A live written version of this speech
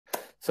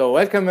So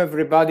welcome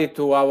everybody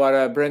to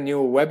our brand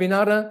new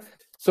webinar.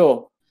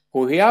 So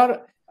who we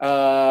are?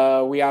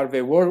 We are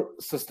the World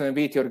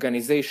Sustainability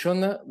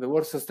Organization. The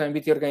World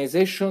Sustainability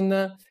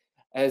Organization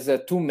has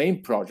two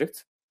main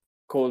projects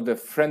called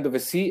Friend of the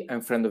Sea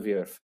and Friend of the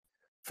Earth.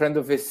 Friend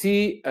of the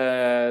Sea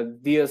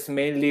deals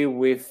mainly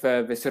with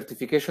the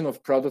certification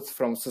of products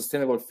from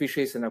sustainable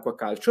fisheries and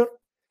aquaculture.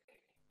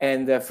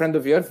 And Friend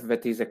of the Earth,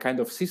 that is a kind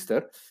of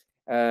sister,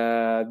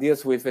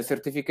 deals with the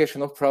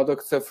certification of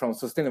products from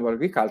sustainable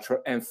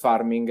agriculture and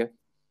farming.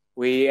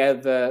 We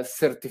have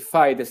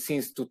certified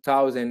since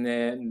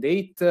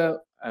 2008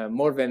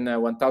 more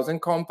than 1,000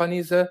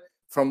 companies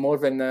from more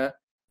than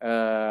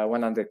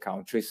 100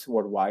 countries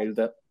worldwide.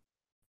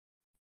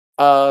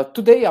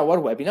 Today, our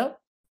webinar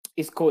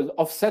is called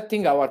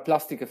Offsetting Our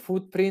Plastic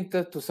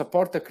Footprint to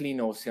Support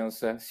Clean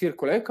Oceans,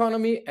 Circular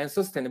Economy and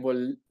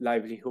Sustainable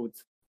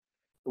Livelihoods.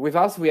 With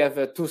us, we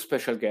have two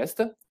special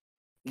guests.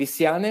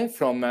 Liciane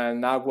from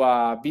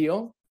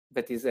Naguabio,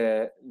 that is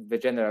the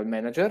general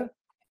manager,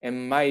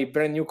 and my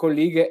brand new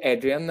colleague,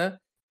 Adrian,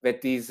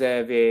 that is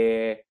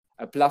the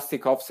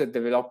Plastic Offset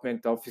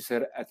Development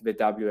Officer at the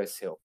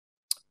WSO.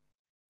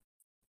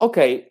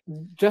 Okay,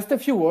 just a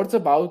few words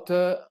about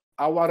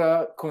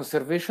our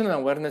conservation and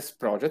awareness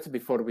project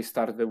before we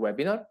start the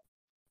webinar.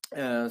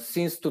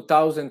 Since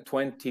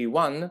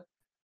 2021,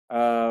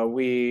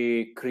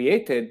 we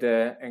created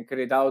and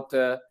carried out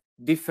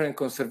different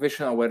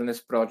conservation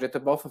awareness projects,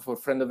 both for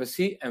Friend of the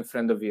Sea and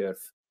Friend of the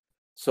Earth.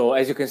 So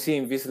as you can see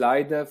in this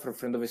slide, for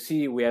Friend of the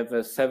Sea, we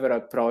have several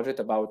projects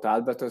about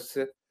albatross,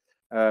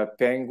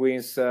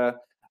 penguins,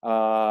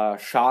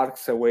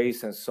 sharks,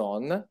 whales, and so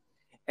on.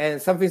 And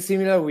something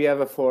similar we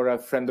have for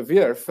Friend of the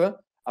Earth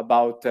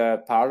about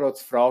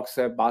parrots, frogs,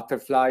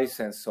 butterflies,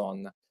 and so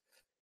on.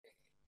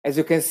 As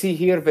you can see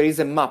here, there is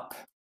a map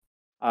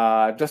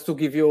just to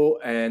give you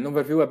an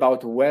overview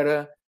about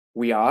where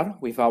we are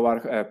with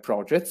our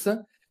projects.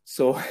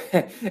 So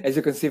as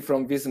you can see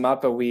from this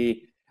map,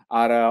 we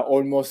are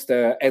almost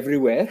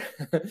everywhere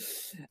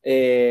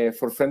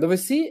for Friend of the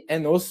Sea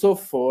and also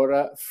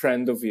for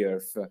Friend of the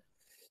Earth.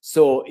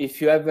 So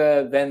if you have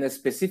then a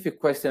specific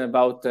question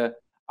about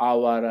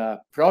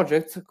our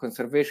project,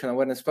 Conservation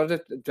Awareness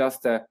Project,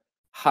 just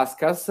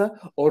ask us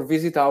or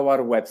visit our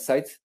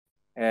website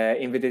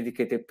in the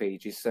dedicated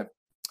pages.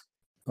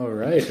 All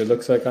right, it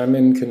looks like I'm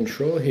in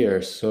control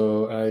here,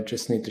 so I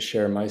just need to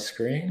share my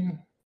screen.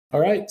 All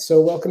right, so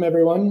welcome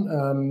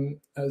everyone.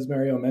 As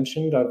Mario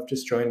mentioned, I've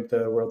just joined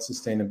the World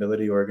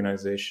Sustainability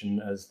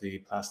Organization as the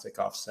Plastic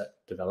Offset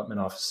Development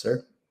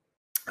Officer.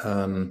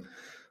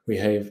 We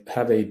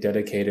have a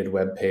dedicated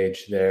web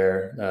page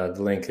there.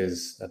 The link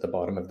is at the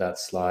bottom of that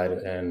slide,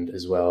 and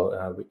as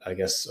well, I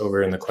guess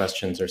over in the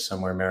questions or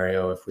somewhere,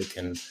 Mario, if we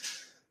can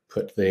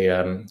put the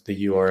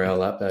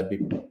URL up, that'd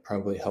be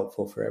probably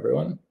helpful for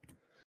everyone.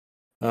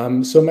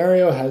 So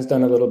Mario has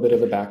done a little bit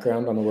of a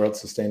background on the World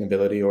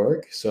Sustainability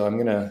Org, so I'm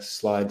going to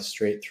slide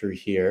straight through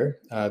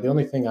here. The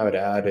only thing I would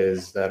add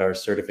is that our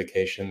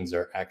certifications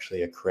are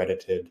actually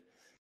accredited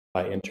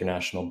by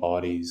international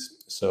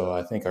bodies. So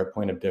I think our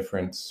point of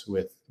difference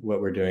with what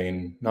we're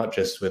doing, not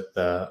just with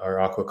our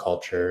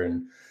aquaculture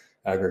and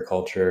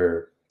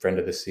agriculture, Friend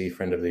of the Sea,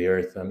 Friend of the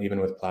Earth, even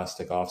with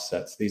plastic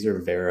offsets, these are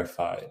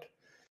verified.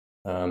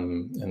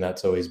 And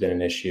that's always been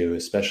an issue,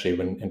 especially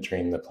when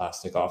entering the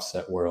plastic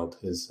offset world,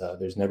 is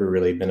there's never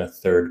really been a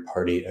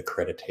third-party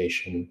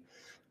accreditation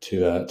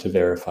to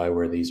verify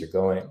where these are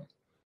going.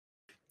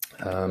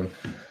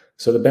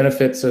 So the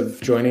benefits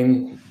of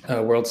joining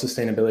World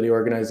Sustainability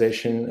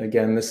Organization,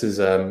 again, this is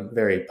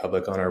very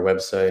public on our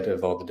website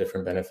of all the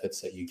different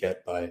benefits that you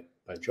get by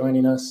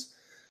joining us.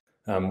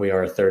 We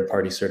are a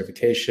third-party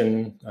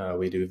certification.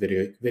 We do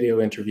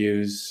video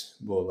interviews.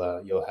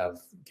 You'll have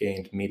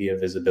gained media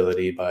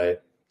visibility by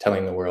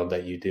telling the world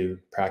that you do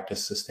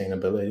practice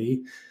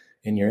sustainability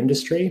in your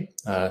industry.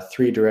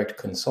 3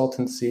 direct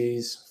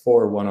consultancies,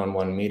 4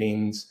 one-on-one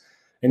meetings,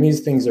 and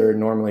these things are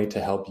normally to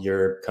help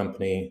your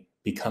company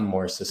become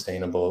more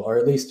sustainable, or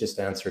at least just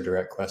answer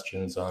direct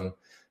questions on,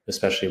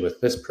 especially with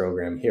this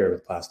program here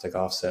with plastic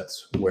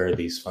offsets, where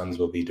these funds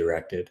will be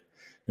directed.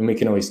 And we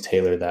can always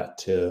tailor that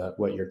to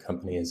what your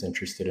company is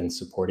interested in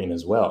supporting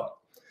as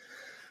well.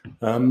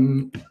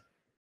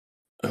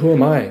 Who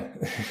am I?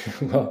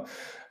 Well,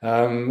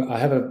 I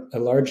have a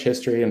large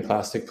history in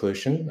plastic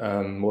pollution.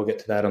 We'll get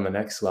to that on the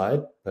next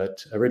slide.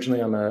 But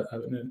originally, I'm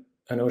an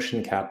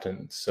ocean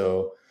captain.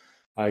 So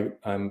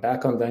I'm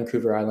back on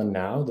Vancouver Island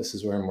now. This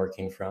is where I'm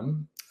working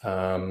from.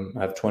 I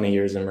have 20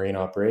 years in marine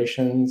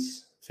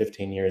operations,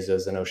 15 years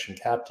as an ocean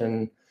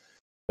captain.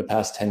 The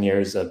past 10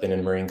 years, I've been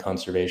in marine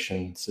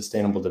conservation,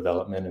 sustainable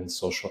development, and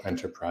social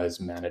enterprise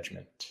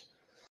management.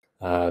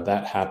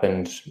 That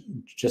happened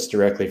just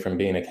directly from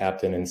being a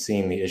captain and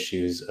seeing the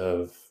issues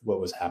of what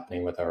was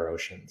happening with our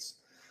oceans.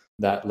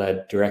 That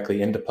led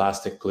directly into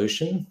plastic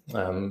pollution,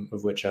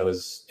 of which I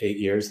was 8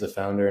 years the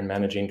founder and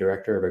managing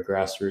director of a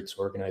grassroots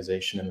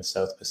organization in the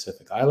South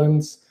Pacific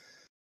Islands,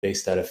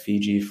 based out of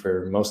Fiji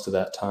for most of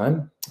that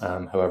time,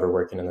 however,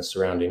 working in the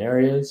surrounding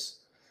areas.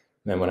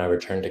 then when I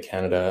returned to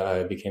Canada,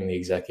 I became the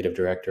executive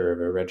director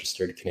of a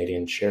registered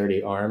Canadian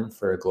charity arm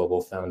for a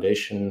global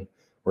foundation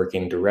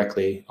working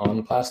directly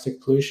on plastic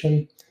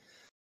pollution.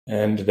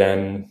 And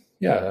then,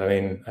 yeah, I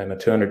mean, I'm a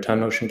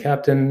 200-ton ocean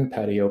captain,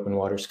 PADI open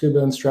water scuba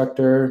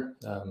instructor.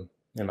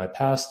 In my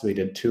past, we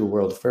did 2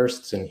 world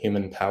firsts in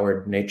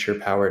human-powered,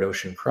 nature-powered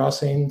ocean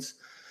crossings.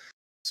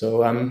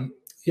 So,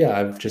 yeah,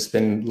 I've just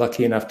been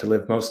lucky enough to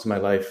live most of my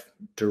life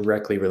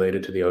directly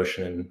related to the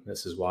ocean. And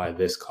this is why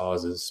this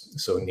cause is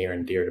so near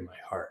and dear to my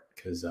heart,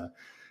 because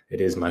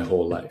it is my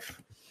whole life.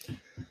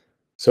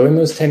 So in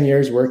those 10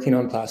 years working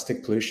on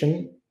plastic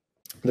pollution,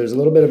 there's a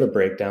little bit of a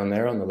breakdown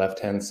there on the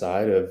left-hand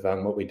side of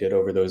what we did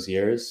over those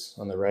years.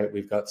 On the right,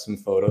 we've got some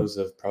photos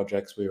of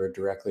projects we were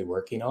directly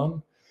working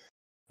on.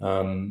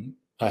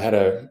 I had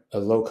a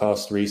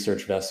low-cost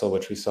research vessel,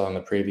 which we saw on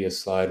the previous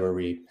slide, where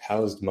we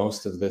housed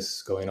most of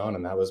this going on,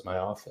 and that was my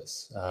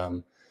office.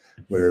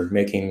 We're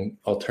making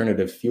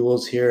alternative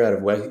fuels here out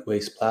of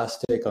waste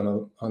plastic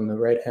on the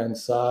right-hand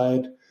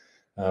side.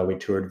 We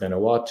toured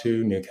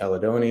Vanuatu, New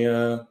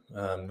Caledonia,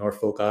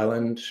 Norfolk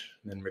Island.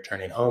 Then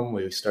returning home,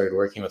 we started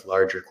working with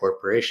larger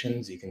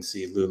corporations. You can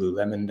see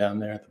Lululemon down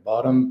there at the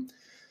bottom.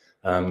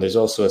 There's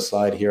also a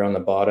slide here on the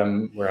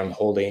bottom where I'm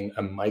holding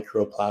a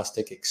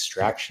microplastic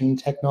extraction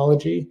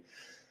technology.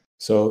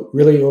 So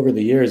really over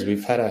the years,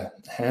 we've had a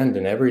hand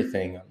in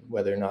everything,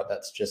 whether or not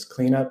that's just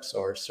cleanups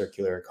or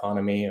circular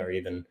economy, or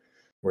even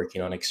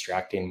working on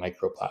extracting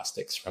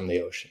microplastics from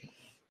the ocean.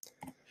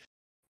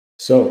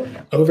 So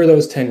over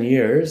those 10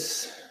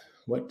 years,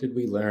 what did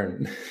we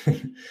learn?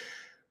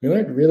 We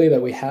learned really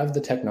that we have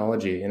the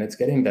technology and it's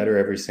getting better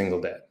every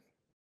single day.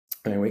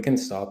 I mean, we can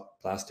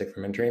stop plastic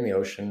from entering the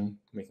ocean.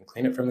 We can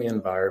clean it from the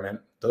environment.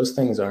 Those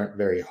things aren't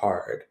very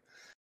hard.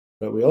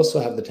 But we also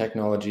have the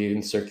technology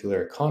in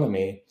circular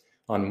economy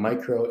on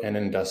micro and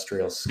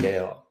industrial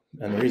scale.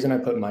 And the reason I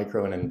put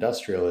micro and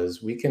industrial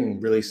is we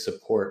can really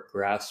support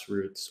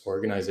grassroots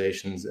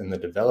organizations in the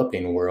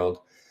developing world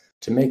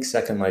to make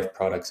second life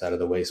products out of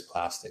the waste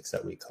plastics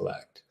that we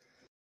collect.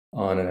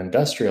 On an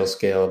industrial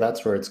scale,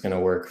 that's where it's going to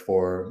work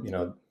for,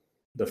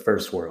 the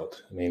first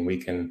world. I mean, we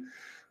can,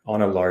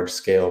 on a large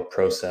scale,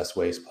 process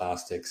waste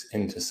plastics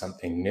into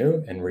something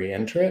new and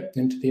re-enter it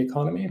into the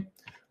economy,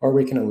 or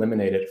we can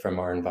eliminate it from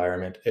our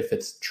environment if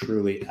it's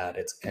truly at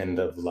its end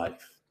of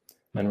life.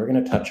 And we're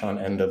going to touch on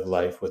end of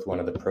life with one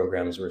of the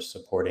programs we're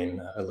supporting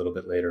a little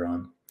bit later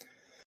on.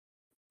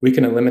 We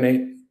can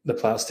eliminate the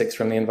plastics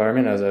from the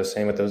environment, as I was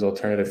saying, with those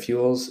alternative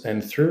fuels.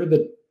 And through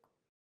the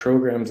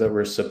programs that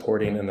we're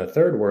supporting in the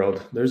third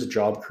world, there's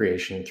job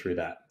creation through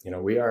that.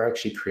 We are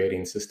actually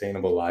creating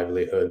sustainable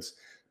livelihoods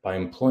by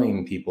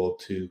employing people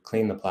to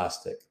clean the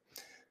plastic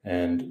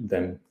and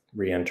then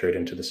re-enter it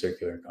into the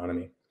circular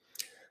economy.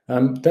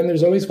 Then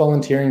there's always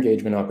volunteer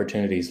engagement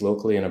opportunities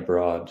locally and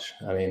abroad.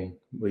 I mean,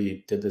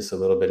 we did this a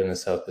little bit in the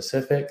South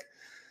Pacific,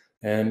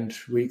 and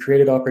we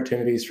created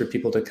opportunities for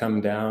people to come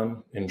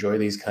down, enjoy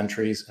these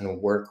countries, and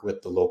work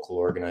with the local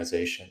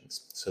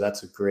organizations. So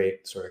that's a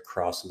great sort of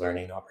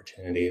cross-learning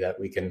opportunity that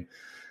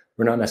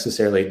we're not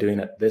necessarily doing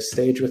at this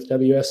stage with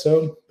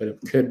WSO, but it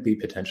could be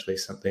potentially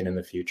something in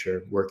the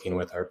future, working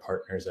with our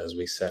partners as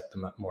we set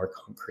them up more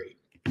concrete.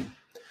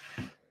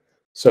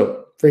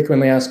 So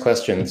frequently asked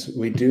questions.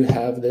 We do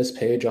have this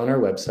page on our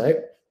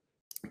website.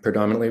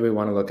 Predominantly, we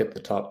want to look at the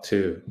top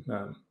 2.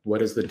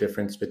 What is the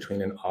difference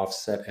between an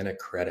offset and a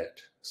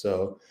credit?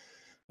 So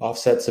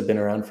offsets have been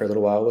around for a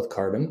little while with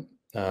carbon.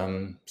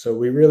 So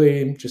we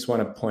really just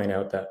want to point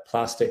out that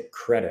plastic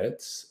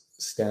credits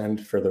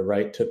stand for the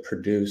right to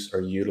produce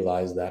or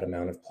utilize that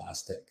amount of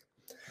plastic.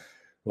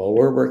 Well,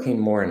 we're working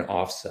more in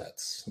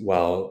offsets,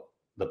 while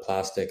the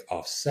plastic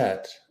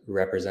offset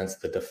represents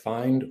the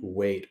defined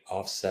weight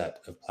offset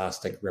of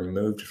plastic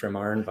removed from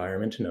our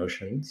environment and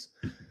oceans.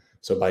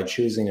 So by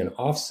choosing an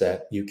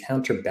offset, you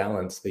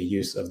counterbalance the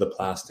use of the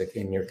plastic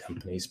in your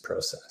company's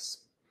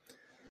process.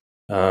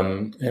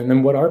 And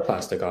then what are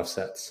plastic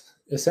offsets?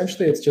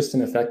 Essentially, it's just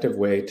an effective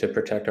way to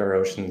protect our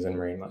oceans and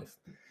marine life.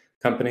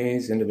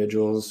 Companies,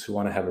 individuals who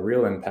want to have a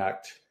real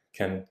impact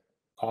can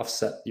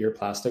offset your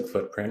plastic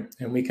footprint,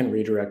 and we can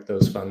redirect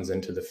those funds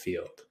into the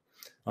field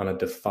on a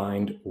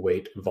defined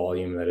weight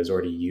volume that is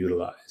already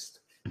utilized.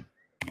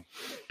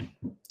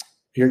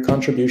 Your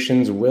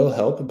contributions will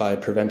help by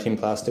preventing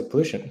plastic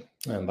pollution.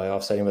 And by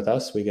offsetting with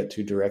us, we get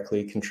to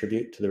directly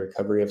contribute to the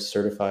recovery of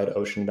certified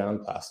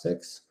ocean-bound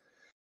plastics.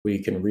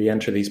 We can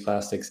re-enter these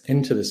plastics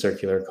into the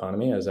circular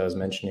economy, as I was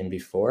mentioning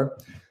before.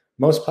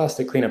 Most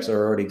plastic cleanups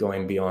are already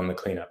going beyond the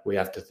cleanup. We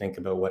have to think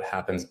about what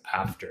happens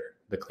after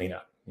the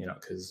cleanup,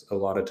 because a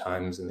lot of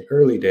times in the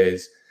early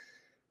days,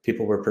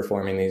 people were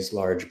performing these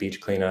large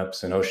beach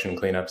cleanups and ocean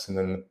cleanups, and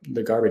then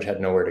the garbage had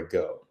nowhere to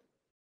go,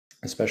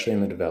 especially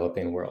in the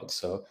developing world.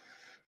 So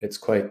it's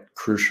quite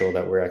crucial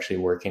that we're actually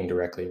working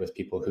directly with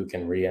people who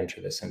can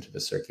re-enter this into the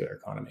circular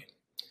economy.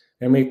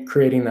 And we're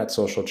creating that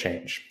social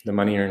change. The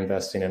money you're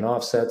investing in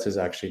offsets is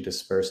actually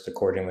dispersed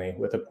accordingly,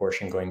 with a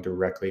portion going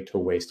directly to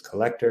waste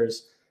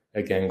collectors,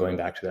 again, going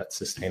back to that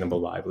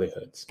sustainable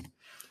livelihoods.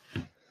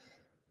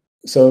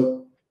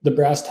 So the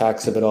brass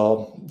tacks of it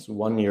all is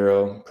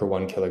 €1 per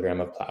 1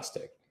 kilogram of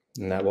plastic,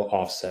 and that will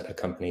offset a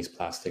company's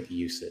plastic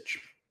usage.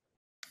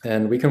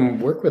 And we can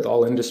work with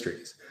all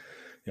industries,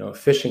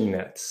 fishing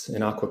nets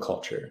in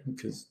aquaculture,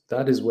 because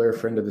that is where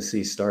Friend of the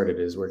Sea started,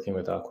 is working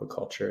with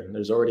aquaculture. And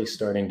there's already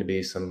starting to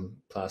be some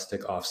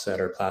plastic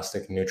offset or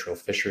plastic neutral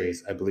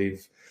fisheries. I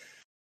believe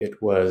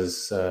it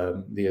was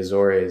the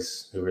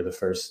Azores who were the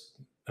first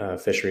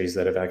fisheries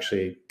that have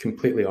actually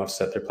completely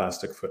offset their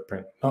plastic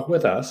footprint. Not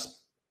with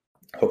us,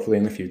 hopefully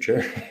in the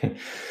future,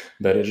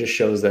 but it just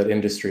shows that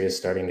industry is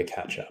starting to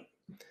catch up.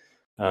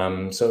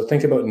 So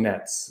think about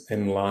nets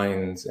and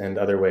lines and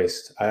other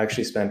waste. I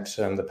actually spent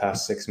the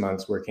past 6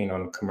 months working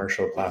on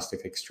commercial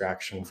plastic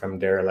extraction from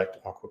derelict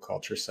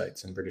aquaculture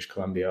sites in British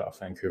Columbia off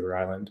Vancouver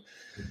Island.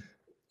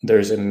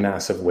 There's a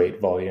massive weight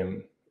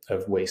volume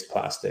of waste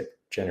plastic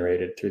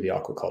generated through the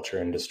aquaculture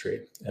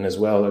industry. And as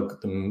well,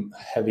 the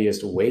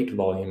heaviest weight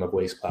volume of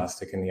waste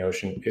plastic in the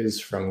ocean is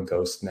from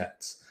ghost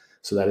nets.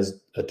 So that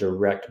is a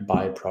direct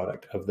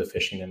byproduct of the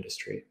fishing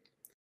industry.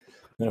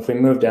 And if we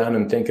move down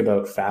and think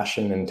about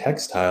fashion and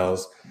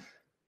textiles,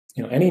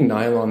 any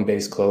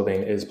nylon-based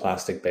clothing is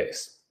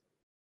plastic-based.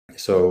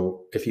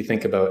 So if you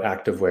think about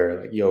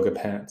activewear like yoga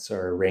pants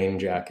or a rain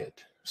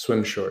jacket,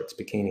 swim shorts,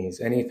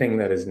 bikinis, anything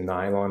that is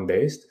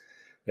nylon-based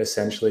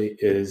essentially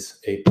is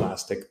a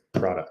plastic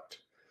product,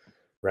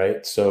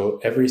 right? So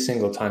every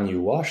single time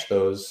you wash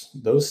those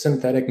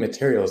synthetic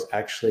materials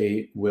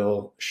actually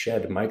will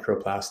shed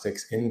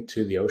microplastics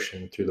into the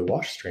ocean through the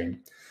wash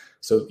stream.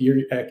 So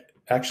you're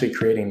actually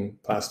creating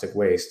plastic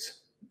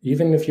waste.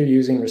 Even if you're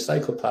using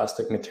recycled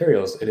plastic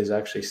materials, it is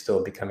actually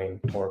still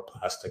becoming more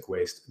plastic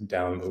waste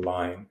down the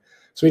line.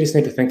 So we just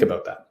need to think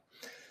about that.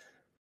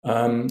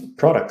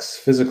 Products,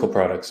 physical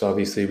products.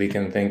 Obviously, we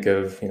can think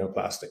of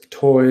plastic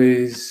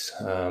toys,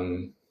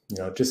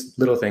 just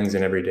little things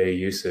in everyday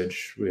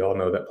usage. We all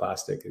know that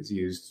plastic is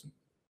used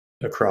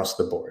across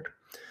the board.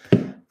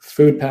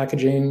 Food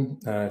packaging,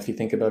 if you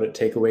think about it,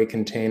 takeaway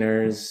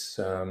containers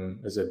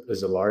is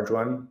a large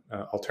one.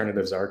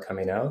 Alternatives are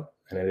coming out,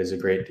 and it is a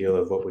great deal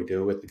of what we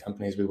do with the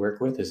companies we work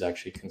with is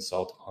actually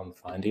consult on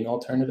finding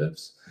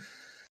alternatives.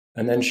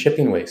 And then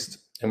shipping waste.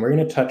 And we're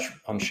going to touch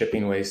on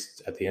shipping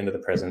waste at the end of the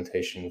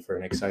presentation for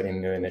an exciting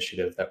new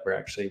initiative that we're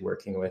actually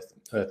working with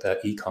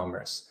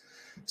e-commerce.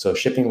 So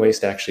shipping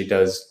waste actually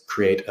does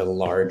create a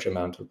large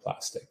amount of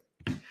plastic.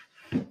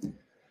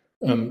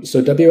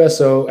 So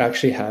WSO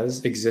actually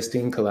has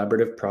existing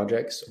collaborative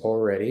projects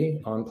already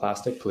on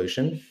plastic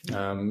pollution.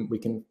 You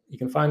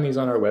can find these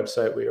on our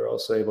website. We are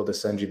also able to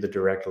send you the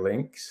direct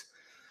links.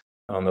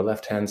 On the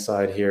left-hand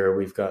side here,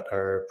 we've got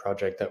our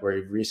project that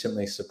we've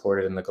recently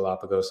supported in the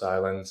Galapagos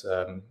Islands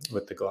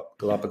with the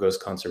Galapagos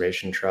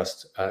Conservation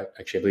Trust.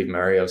 Actually, I believe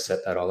Mario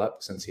set that all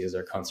up since he is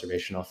our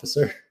conservation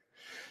officer.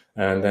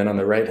 And then on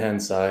the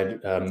right-hand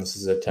side, this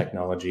is a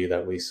technology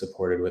that we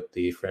supported with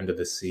the Friend of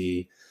the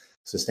Sea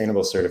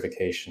Sustainable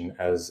Certification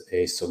as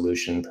a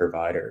solution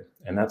provider.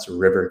 And that's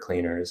River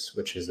Cleaners,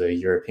 which is a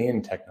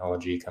European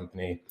technology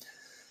company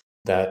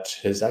that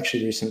has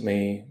actually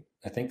recently,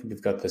 I think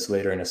we've got this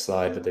later in a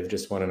slide, but they've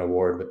just won an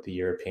award with the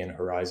European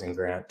Horizon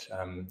Grant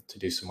to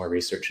do some more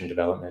research and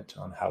development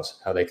on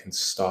how they can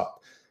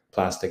stop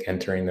plastic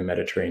entering the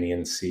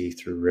Mediterranean Sea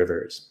through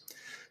rivers.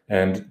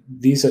 And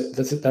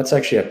that's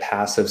actually a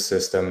passive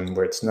system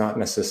where it's not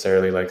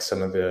necessarily like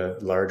some of the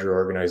larger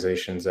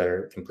organizations that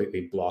are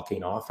completely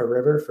blocking off a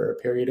river for a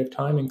period of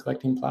time and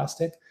collecting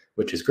plastic,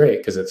 which is great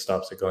because it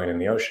stops it going in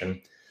the ocean.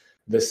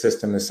 This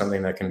system is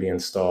something that can be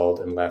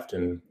installed and left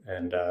and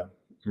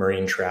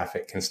marine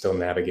traffic can still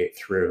navigate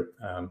through.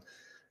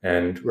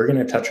 And we're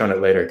going to touch on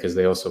it later because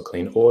they also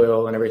clean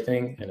oil and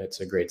everything, and it's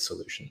a great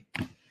solution.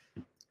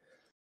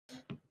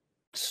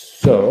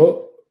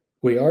 So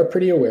we are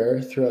pretty aware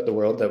throughout the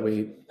world that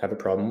we have a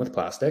problem with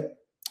plastic.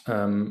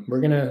 We're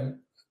going to,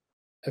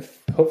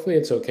 hopefully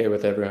it's okay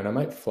with everyone, I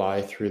might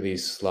fly through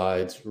these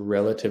slides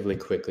relatively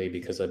quickly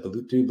because I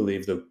do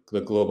believe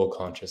the global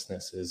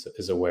consciousness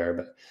is aware,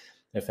 but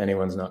if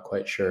anyone's not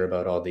quite sure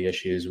about all the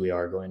issues, we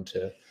are going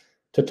to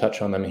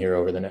touch on them here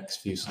over the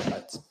next few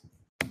slides.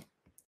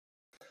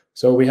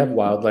 So we have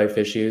wildlife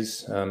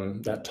issues.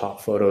 That top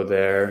photo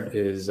there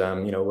is,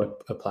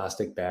 what a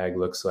plastic bag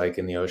looks like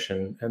in the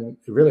ocean. And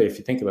really, if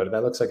you think about it,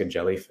 that looks like a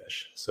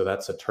jellyfish. So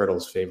that's a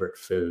turtle's favorite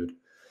food.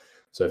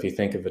 So if you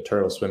think of a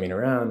turtle swimming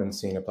around and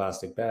seeing a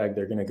plastic bag,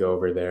 they're going to go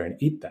over there and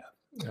eat that.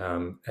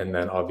 And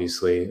then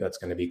obviously that's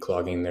going to be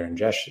clogging their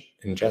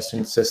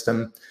ingestion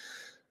system.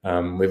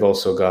 We've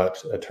also got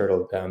a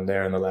turtle down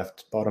there on the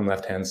bottom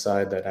left-hand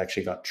side that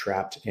actually got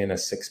trapped in a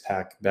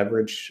 6-pack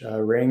beverage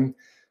ring.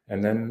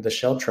 And then the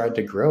shell tried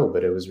to grow,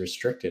 but it was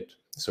restricted.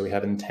 So we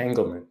have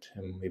entanglement.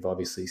 And we've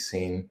obviously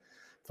seen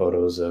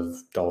photos of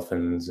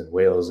dolphins and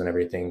whales and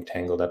everything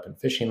tangled up in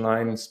fishing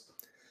lines.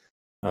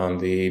 On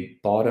the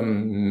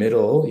bottom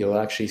middle, you'll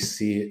actually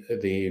see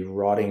the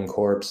rotting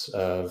corpse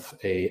of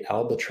an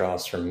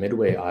albatross from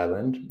Midway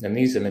Island. And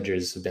these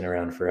images have been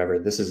around forever.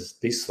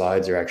 These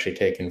slides are actually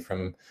taken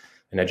from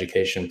an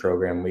education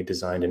program we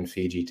designed in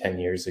Fiji 10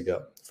 years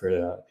ago for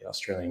the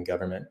Australian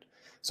government.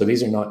 So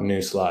these are not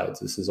new slides.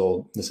 This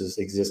is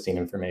existing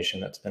information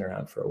that's been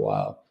around for a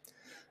while.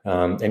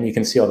 And you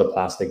can see all the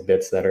plastic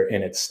bits that are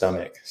in its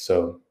stomach.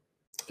 So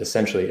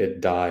essentially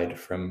it died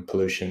from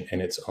pollution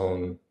in its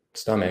own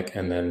stomach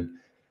and then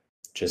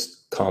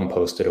just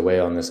composted away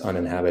on this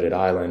uninhabited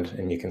island.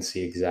 And you can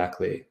see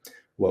exactly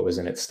what was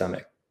in its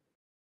stomach.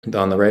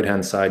 On the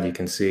right-hand side, you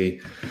can see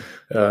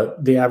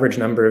the average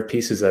number of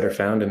pieces that are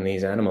found in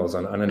these animals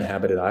on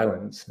uninhabited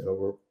islands,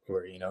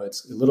 where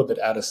it's a little bit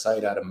out of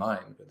sight, out of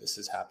mind, but this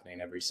is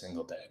happening every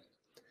single day.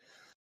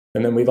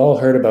 And then we've all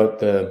heard about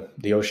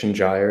the ocean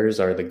gyres,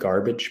 are the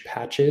garbage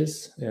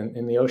patches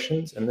in the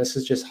oceans, and this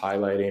is just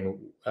highlighting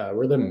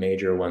where the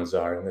major ones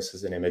are. And this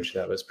is an image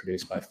that was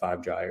produced by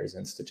Five Gyres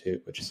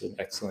Institute, which is an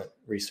excellent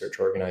research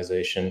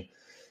organization,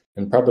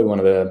 and probably one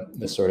of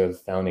the sort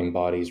of founding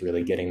bodies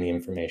really getting the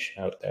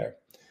information out there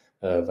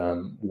of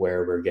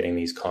where we're getting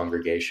these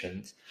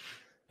congregations.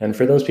 And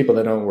for those people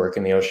that don't work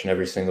in the ocean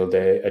every single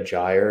day, a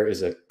gyre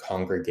is a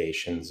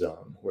congregation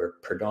zone where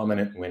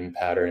predominant wind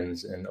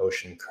patterns and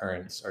ocean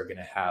currents are going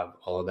to have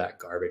all of that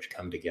garbage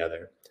come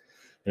together.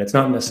 And it's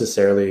not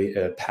necessarily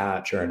a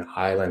patch or an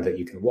island that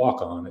you can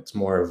walk on. It's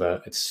more of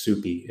it's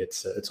soupy.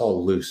 It's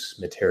all loose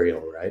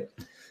material, right?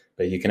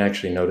 But you can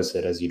actually notice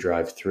it as you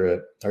drive through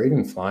it, or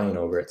even flying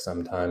over it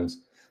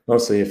sometimes.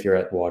 Mostly if you're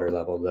at water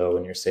level, though,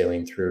 when you're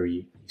sailing through,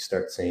 you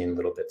start seeing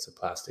little bits of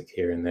plastic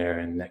here and there.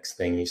 And next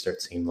thing, you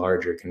start seeing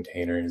larger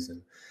containers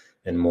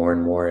and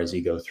more as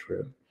you go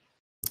through.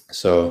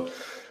 So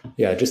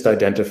yeah, just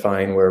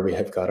identifying where we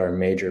have got our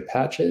major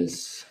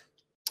patches.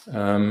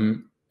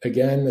 Again,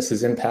 this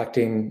is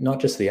impacting not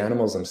just the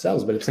animals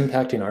themselves, but it's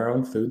impacting our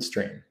own food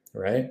stream,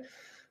 right?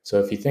 So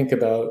if you think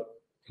about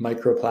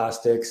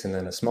microplastics and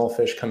then a small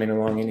fish coming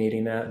along and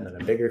eating that, and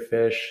then a bigger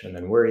fish, and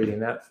then we're eating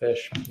that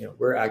fish,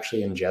 we're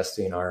actually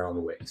ingesting our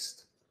own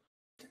waste.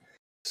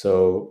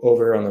 So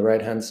over on the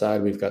right-hand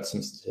side, we've got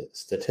some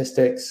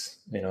statistics.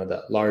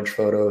 That large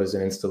photo is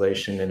an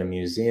installation in a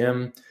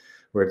museum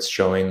where it's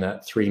showing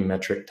that 3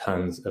 metric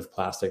tons of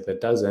plastic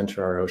that does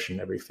enter our ocean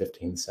every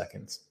 15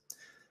 seconds.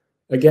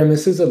 Again,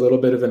 this is a little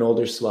bit of an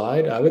older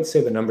slide. I would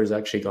say the number's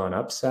actually gone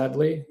up,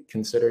 sadly,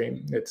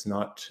 considering it's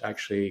not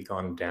actually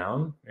gone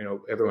down.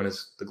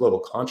 The global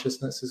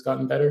consciousness has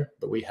gotten better,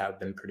 but we have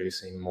been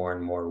producing more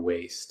and more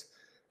waste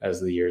as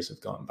the years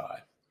have gone by.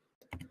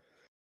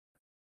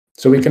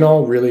 So we can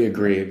all really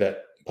agree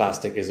that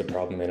plastic is a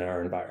problem in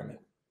our environment,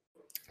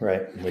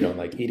 right? We don't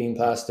like eating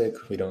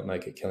plastic. We don't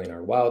like it killing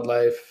our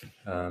wildlife.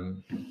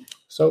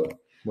 So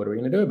what are we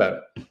going to do about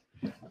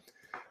it?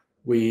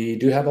 We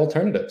do have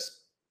alternatives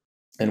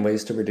and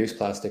ways to reduce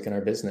plastic in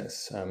our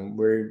business.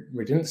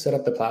 We didn't set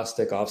up the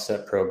plastic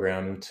offset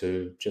program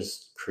to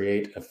just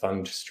create a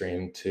fund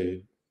stream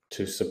to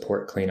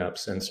support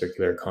cleanups and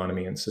circular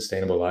economy and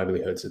sustainable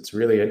livelihoods. It's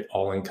really an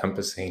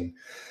all-encompassing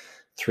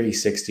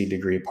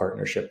 360-degree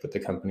partnership with the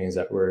companies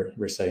that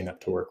we're setting up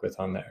to work with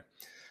on there.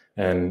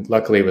 And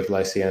luckily with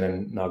Liciane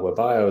and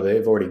Naguabio,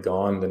 they've already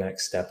gone the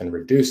next step and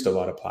reduced a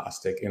lot of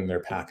plastic in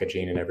their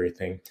packaging and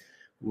everything.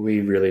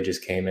 We really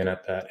just came in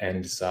at that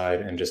end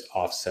side and just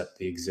offset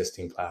the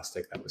existing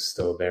plastic that was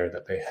still there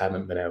that they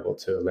haven't been able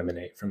to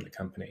eliminate from the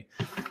company.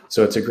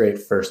 So it's a great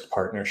first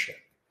partnership.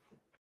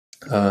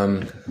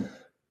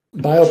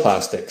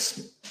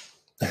 Bioplastics.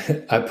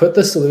 I put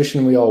the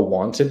solution we all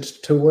wanted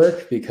to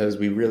work because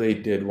we really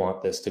did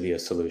want this to be a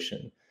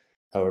solution.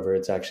 However,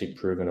 it's actually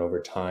proven over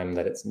time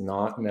that it's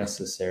not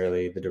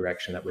necessarily the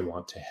direction that we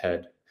want to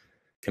head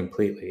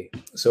completely.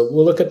 So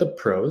we'll look at the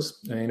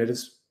pros.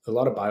 A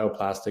lot of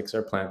bioplastics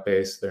are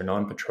plant-based. They're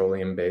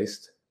non-petroleum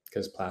based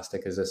because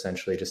plastic is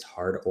essentially just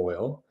hard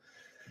oil.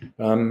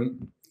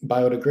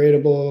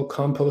 Biodegradable,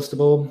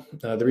 compostable.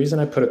 The reason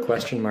I put a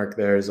question mark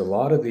there is a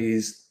lot of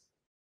these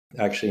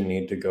actually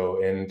need to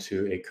go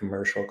into a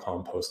commercial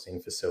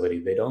composting facility.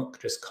 They don't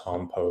just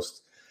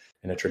compost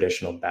in a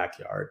traditional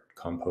backyard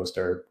compost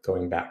or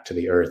going back to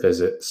the earth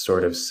as it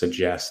sort of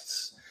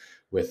suggests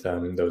with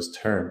those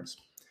terms.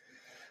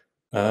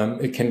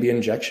 It can be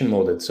injection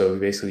molded. So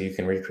basically you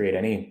can recreate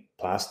any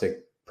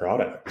plastic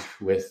product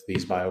with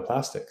these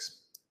bioplastics.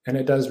 And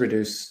it does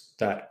reduce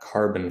that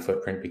carbon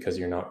footprint because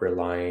you're not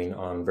relying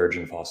on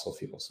virgin fossil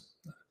fuels.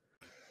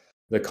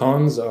 The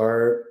cons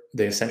are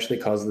they essentially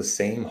cause the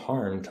same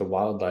harm to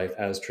wildlife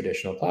as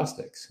traditional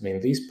plastics. I mean,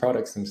 these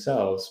products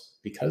themselves,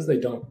 because they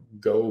don't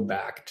go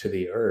back to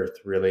the earth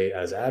really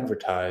as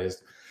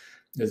advertised,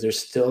 is they're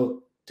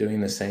still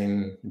doing the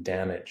same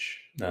damage,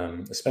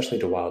 especially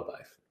to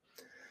wildlife.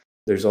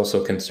 There's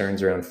also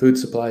concerns around food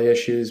supply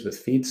issues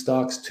with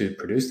feedstocks to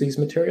produce these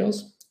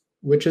materials,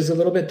 which is a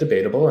little bit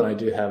debatable. And I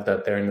do have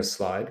that there in the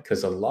slide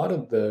because a lot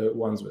of the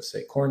ones with,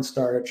 say,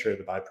 cornstarch or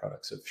the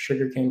byproducts of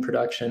sugarcane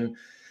production,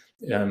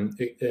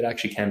 it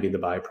actually can be the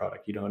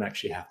byproduct. You don't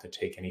actually have to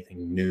take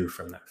anything new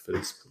from that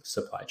food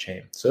supply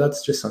chain. So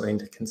that's just something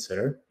to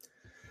consider.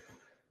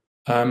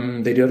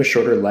 They do have a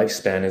shorter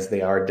lifespan as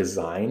they are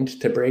designed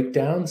to break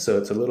down. So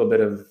it's a little bit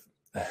of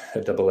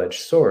a double-edged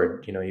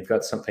sword. You know, you've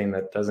got something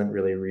that doesn't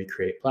really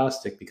recreate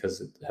plastic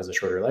because it has a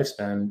shorter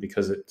lifespan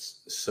because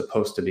it's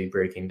supposed to be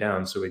breaking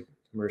down. So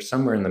We're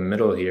somewhere in the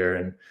middle here.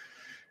 And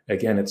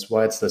again, it's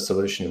why it's the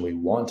solution we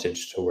wanted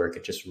to work.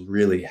 It just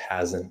really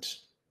hasn't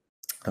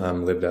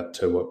lived up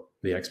to what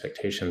the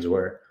expectations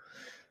were.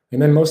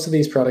 And then most of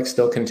these products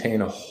still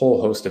contain a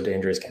whole host of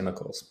dangerous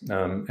chemicals.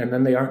 And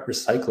then they aren't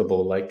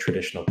recyclable like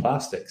traditional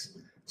plastics.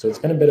 So it's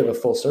been a bit of a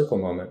full circle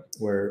moment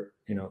where,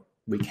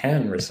 we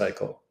can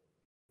recycle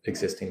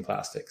existing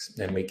plastics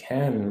and we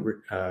can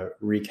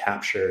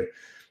recapture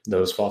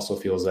those fossil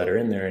fuels that are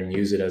in there and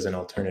use it as an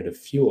alternative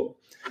fuel.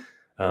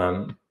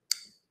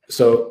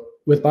 So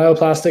with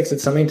bioplastics,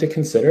 it's something to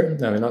consider.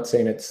 Now, I'm not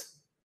saying it's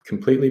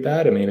completely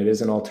bad. I mean, it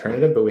is an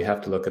alternative, but we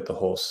have to look at the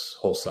whole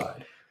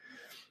side.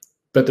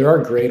 But there are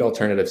great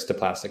alternatives to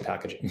plastic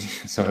packaging.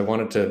 So I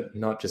wanted to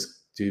not just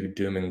do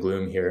doom and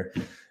gloom here,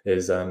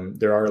 is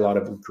there are a lot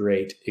of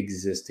great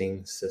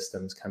existing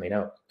systems coming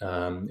out.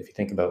 If you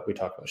think about, we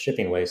talked about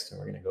shipping waste, and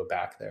we're going to go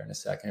back there in a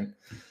second,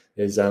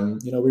 is,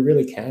 we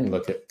really can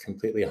look at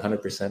completely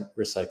 100%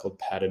 recycled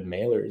padded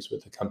mailers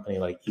with a company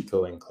like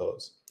Eco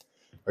Enclose.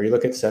 Or you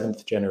look at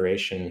Seventh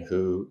Generation,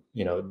 who,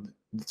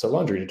 it's a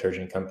laundry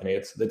detergent company.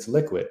 It's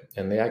liquid,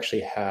 and they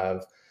actually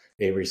have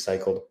a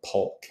recycled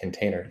pulp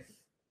container.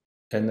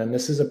 And then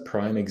this is a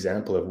prime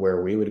example of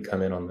where we would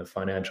come in on the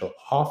financial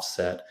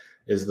offset,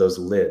 is those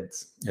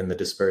lids in the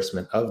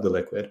disbursement of the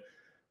liquid.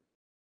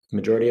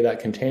 Majority of that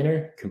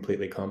container,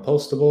 completely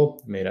compostable,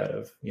 made out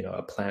of,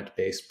 a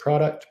plant-based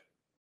product.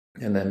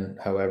 And then,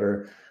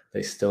 however,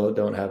 they still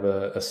don't have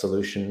a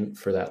solution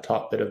for that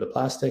top bit of the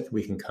plastic,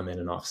 we can come in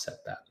and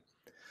offset that.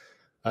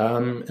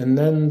 And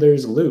then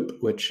there's Loop,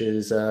 which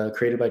is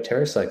created by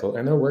TerraCycle,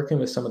 and they're working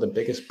with some of the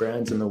biggest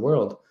brands in the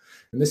world.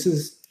 And this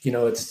is,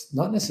 it's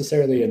not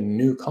necessarily a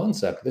new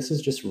concept. This is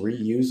just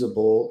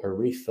reusable or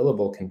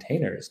refillable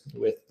containers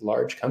with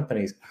large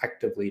companies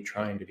actively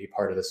trying to be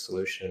part of the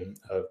solution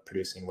of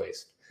producing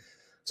waste.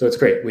 So it's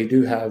great. We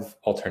do have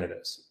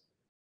alternatives.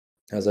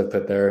 As I've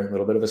put there, a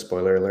little bit of a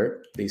spoiler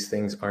alert, these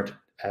things aren't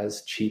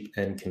as cheap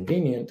and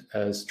convenient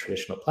as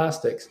traditional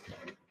plastics.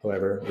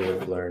 However,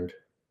 we've learned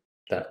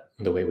that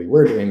the way we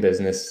were doing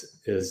business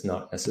is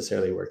not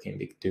necessarily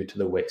working due to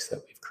the waste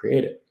that we've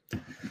created.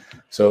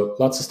 So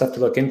lots of stuff to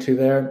look into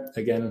there.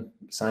 Again,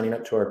 signing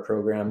up to our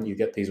program, you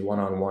get these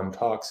one-on-one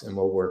talks, and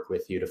we'll work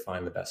with you to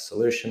find the best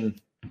solution,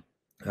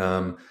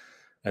 and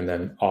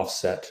then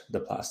offset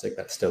the plastic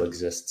that still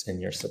exists in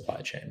your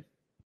supply chain.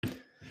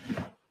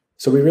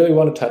 So we really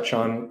want to touch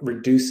on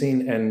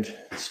reducing and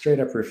straight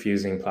up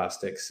refusing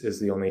plastics is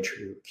the only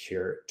true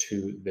cure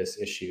to this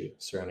issue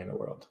surrounding the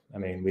world. I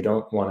mean, we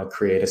don't want to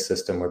create a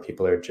system where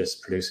people are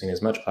just producing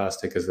as much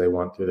plastic as they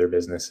want through their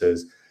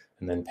businesses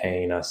and then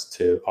paying us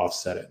to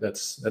offset it.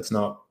 That's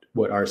not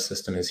what our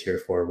system is here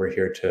for. We're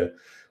here to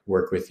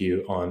work with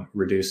you on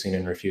reducing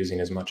and refusing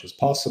as much as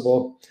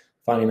possible,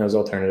 finding those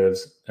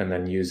alternatives, and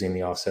then using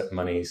the offset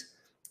monies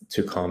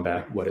to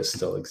combat what is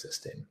still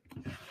existing.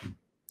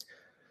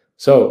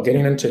 So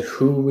getting into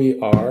who we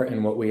are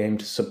and what we aim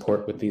to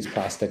support with these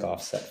plastic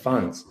offset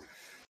funds.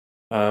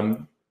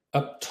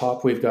 Up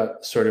top, we've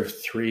got sort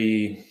of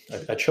three.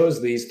 I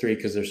chose these three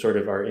because they're sort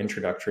of our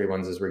introductory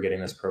ones as we're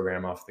getting this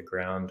program off the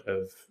ground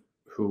of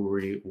who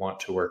we want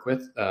to work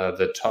with.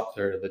 The top,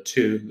 or the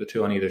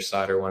two on either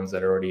side are ones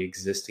that are already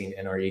existing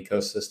in our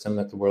ecosystem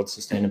at the World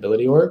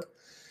Sustainability Org.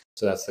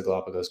 So that's the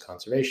Galapagos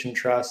Conservation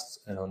Trust.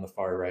 And on the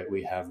far right,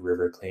 we have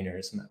river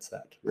cleaners, and that's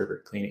that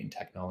river cleaning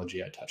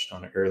technology I touched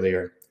on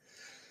earlier.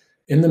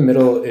 In the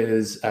middle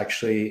is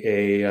actually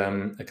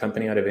a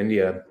company out of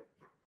India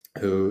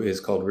who is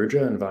called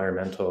Ruja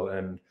Environmental.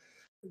 And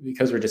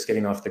because we're just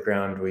getting off the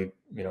ground, we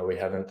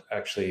haven't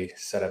actually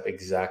set up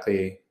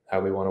exactly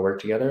how we want to work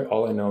together.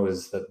 All I know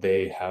is that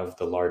they have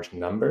the large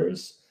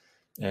numbers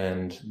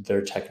and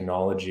their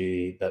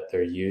technology that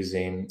they're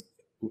using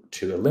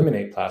to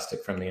eliminate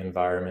plastic from the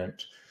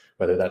environment,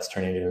 whether that's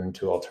turning it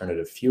into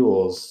alternative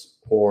fuels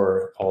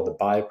or all the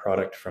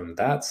byproduct from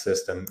that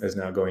system is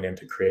now going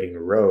into creating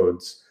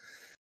roads,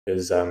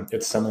 is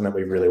it's something that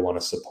we really want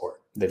to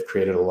support. They've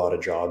created a lot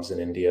of jobs in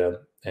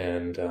India,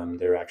 and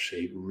they're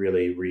actually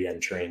really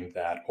re-entering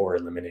that or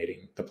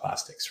eliminating the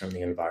plastics from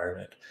the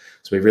environment.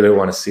 So we really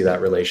want to see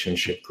that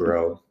relationship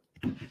grow.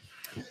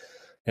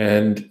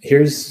 And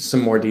here's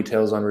some more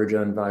details on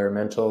Ruja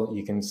Environmental.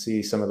 You can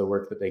see some of the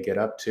work that they get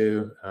up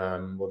to.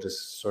 We'll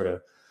just sort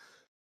of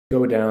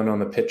go down on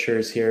the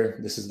pictures here.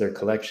 This is their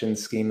collection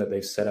scheme that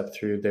they've set up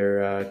through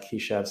their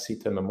Keshav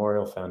Sita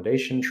Memorial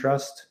Foundation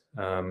Trust,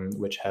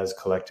 which has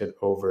collected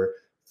over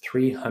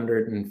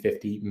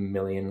 350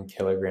 million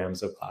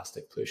kilograms of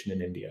plastic pollution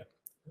in India.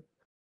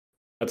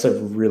 That's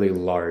a really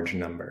large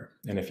number.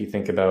 And if you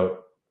think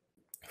about,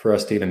 for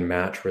us to even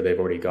match where they've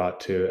already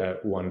got to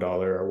at $1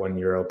 or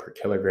 €1 per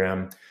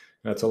kilogram,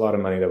 that's a lot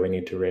of money that we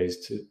need to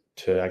raise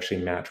to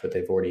actually match what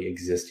they've already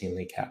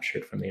existingly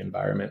captured from the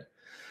environment.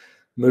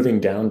 Moving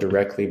down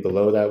directly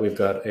below that, we've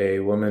got a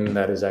woman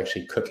that is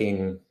actually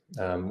cooking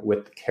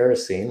with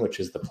kerosene, which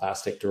is the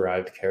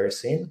plastic-derived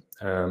kerosene.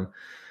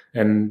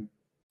 And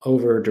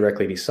over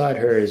directly beside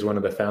her is one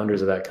of the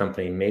founders of that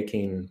company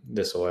making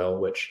this oil,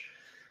 which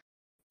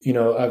you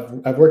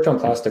know, I've worked on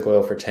plastic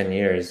oil for 10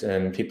 years,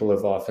 and people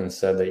have often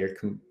said that you're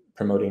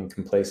promoting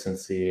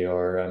complacency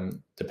or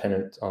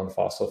dependent on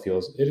fossil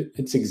fuels.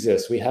 It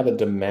exists. We have a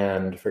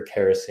demand for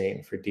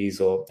kerosene, for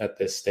diesel at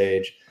this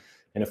stage.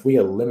 And if we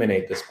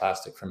eliminate this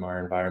plastic from our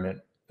environment,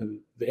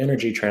 the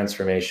energy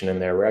transformation in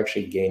there, we're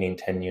actually gaining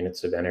 10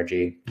 units of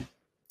energy.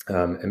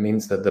 It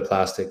means that the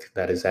plastic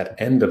that is at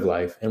end of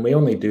life, and we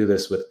only do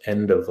this with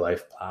end of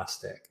life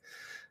plastic,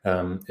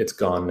 it's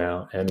gone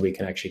now, and we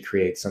can actually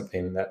create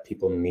something that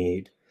people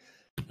need.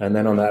 And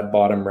then on that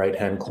bottom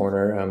right-hand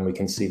corner, we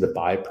can see the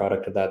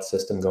byproduct of that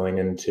system going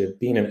into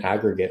being an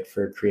aggregate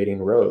for creating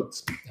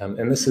roads.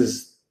 And this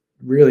is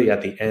really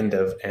at the end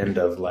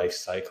of life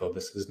cycle.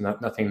 This is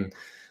nothing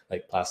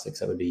like plastics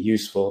that would be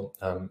useful.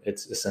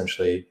 It's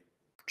essentially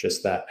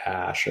just that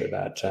ash, or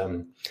that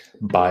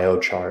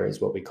biochar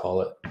is what we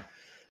call it.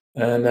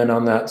 And then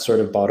on that sort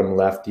of bottom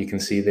left, you can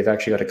see they've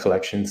actually got a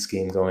collection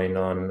scheme going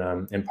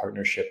on in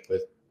partnership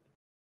with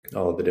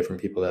all of the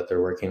different people that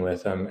they're working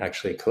with,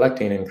 actually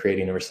collecting and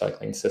creating a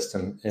recycling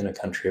system in a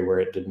country where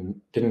it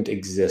didn't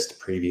exist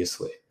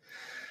previously.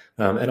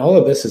 And all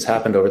of this has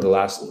happened over the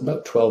last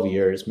about 12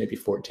 years, maybe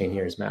 14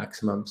 years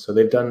maximum. So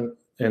they've done,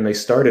 and they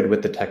started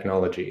with the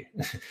technology,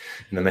 and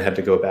then they had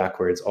to go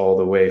backwards all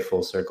the way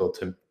full circle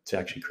to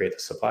actually create the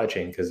supply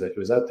chain, because it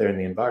was out there in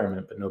the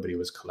environment, but nobody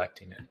was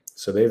collecting it.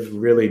 So they've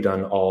really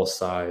done all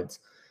sides,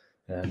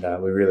 and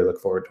we really look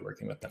forward to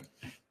working with them.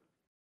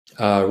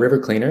 River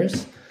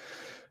cleaners.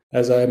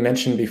 As I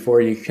mentioned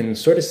before, you can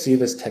sort of see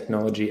this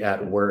technology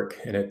at work,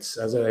 and it's,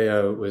 as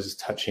I was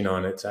touching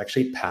on, it's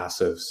actually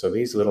passive. So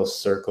these little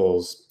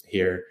circles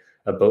here,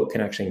 a boat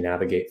can actually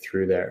navigate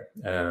through there.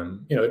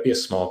 You know, it'd be a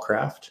small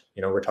craft.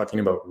 You know, we're talking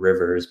about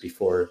rivers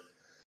before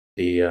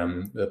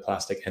the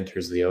plastic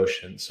enters the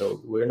ocean. So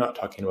we're not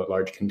talking about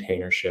large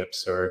container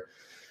ships or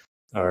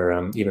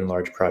even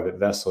large private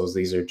vessels.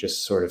 These are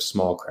just sort of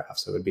small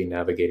crafts that would be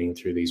navigating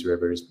through these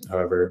rivers.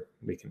 However,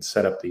 we can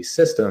set up these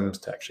systems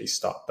to actually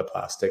stop the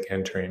plastic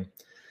entering.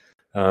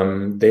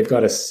 They've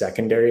got a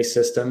secondary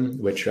system,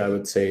 which I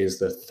would say is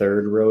the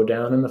third row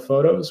down in the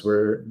photos,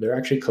 where they're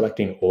actually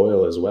collecting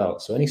oil as well.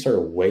 So any sort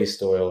of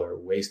waste oil or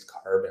waste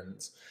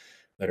carbons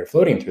that are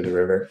floating through the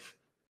river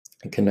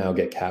can now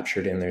get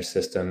captured in their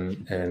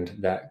system, and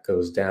that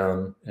goes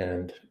down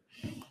and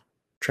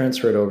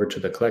transferred over to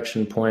the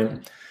collection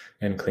point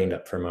and cleaned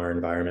up from our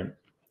environment.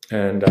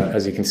 And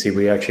as you can see,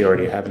 we actually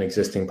already have an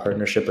existing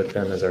partnership with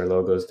them, as our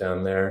logo's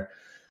down there.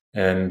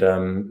 And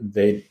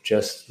they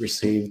just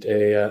received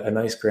a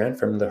nice grant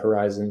from the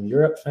Horizon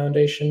Europe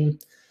Foundation,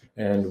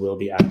 and will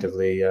be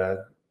actively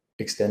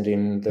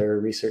extending their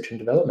research and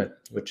development,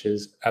 which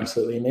is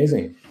absolutely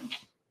amazing.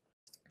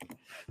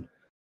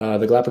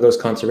 The Galapagos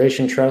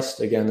Conservation Trust,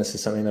 again, this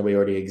is something that we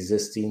already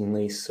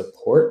existingly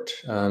support,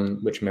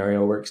 which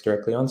Mario works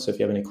directly on. So if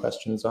you have any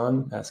questions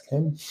on, ask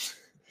him.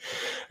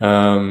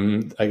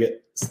 I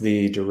guess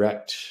the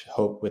direct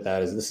hope with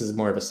that is this is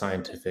more of a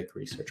scientific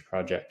research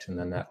project, and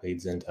then that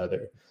leads into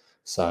other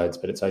sides,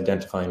 but it's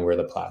identifying where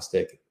the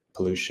plastic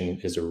pollution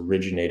is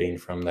originating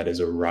from that is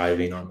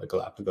arriving on the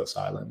Galapagos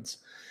Islands.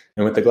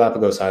 And with the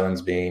Galapagos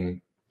Islands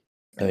being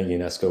a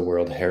UNESCO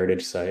World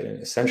Heritage Site,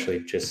 and essentially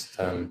just,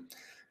 you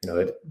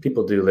know,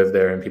 people do live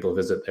there and people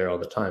visit there all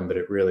the time, but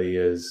it really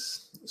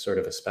is sort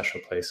of a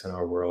special place in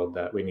our world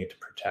that we need to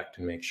protect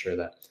and make sure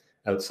that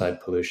outside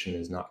pollution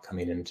is not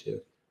coming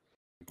into.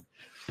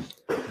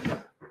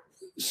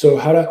 So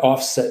how to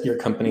offset your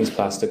company's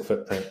plastic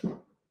footprint?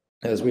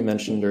 As we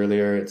mentioned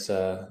earlier, it's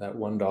that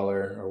 $1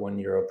 or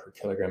 €1 per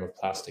kilogram of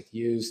plastic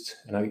used.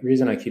 And the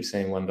reason I keep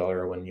saying $1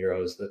 or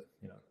 €1 is that,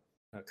 you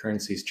know,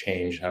 currencies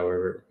change.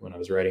 However, when I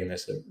was writing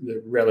this,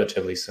 they're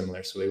relatively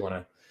similar. So we want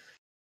to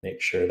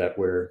make sure that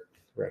we're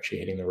actually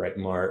hitting the right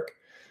mark.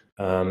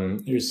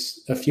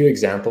 There's a few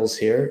examples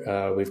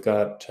here. We've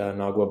got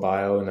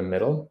Naguabio in the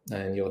middle,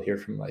 and you'll hear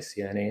from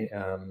Liciane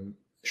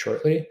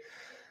shortly.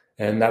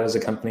 And that was a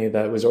company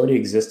that was already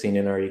existing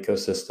in our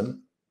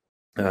ecosystem.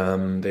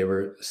 They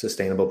were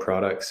sustainable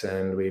products,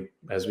 and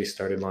as we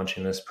started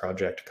launching this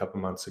project a couple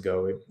months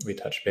ago, we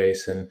touched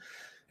base, and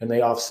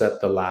they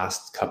offset the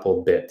last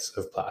couple bits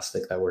of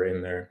plastic that were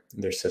in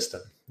their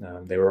system.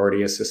 They were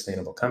already a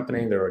sustainable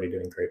company. They're already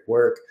doing great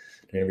work,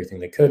 doing everything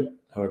they could.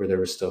 However, there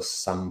was still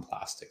some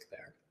plastic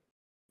there.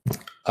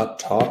 Up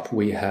top,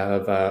 we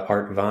have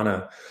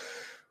Artvana,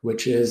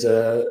 which is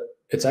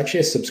it's actually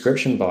a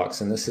subscription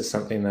box, and this is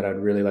something that I'd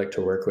really like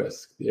to work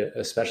with,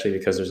 especially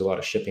because there's a lot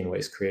of shipping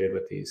waste created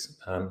with these.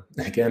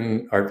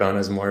 Again, Artvana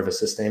is more of a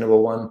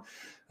sustainable one.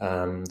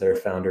 Their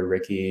founder,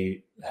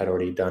 Ricky, had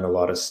already done a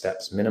lot of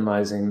steps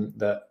minimizing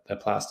the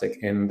plastic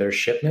in their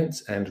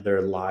shipments and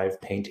their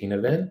live painting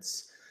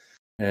events.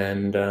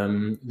 And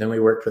then we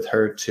worked with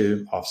her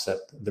to offset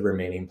the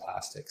remaining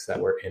plastics that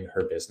were in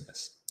her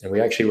business. And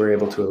we actually were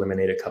able to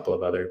eliminate a couple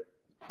of other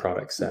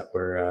products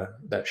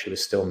that she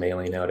was still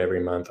mailing out every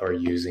month or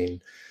using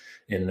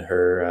in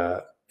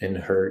her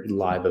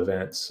live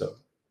events. So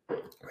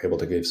we're able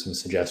to give some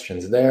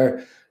suggestions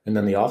there. And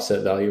then the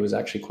offset value was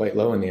actually quite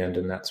low in the end.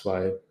 And that's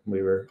why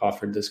we were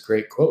offered this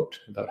great quote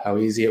about how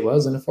easy it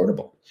was and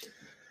affordable.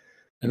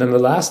 And then the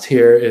last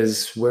here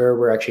is where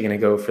we're actually going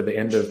to go for the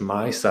end of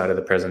my side of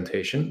the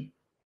presentation,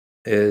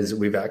 is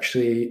we've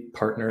actually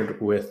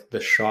partnered with the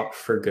Shop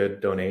for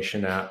Good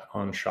donation app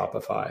on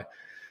Shopify.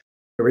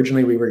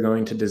 Originally, we were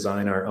going to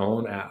design our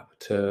own app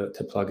to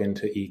plug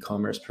into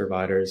e-commerce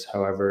providers.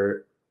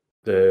 However,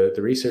 the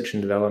research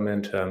and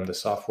development, the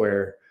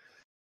software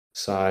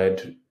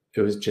side,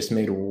 it was just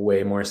made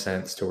way more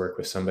sense to work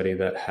with somebody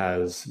that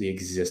has the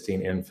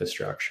existing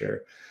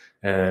infrastructure.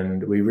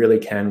 And we really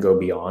can go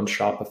beyond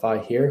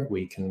Shopify here.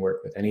 We can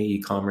work with any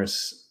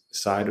e-commerce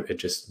side. It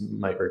just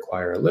might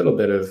require a little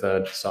bit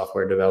of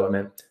software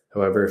development.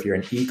 However, if you're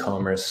an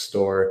e-commerce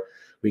store,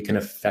 we can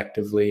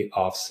effectively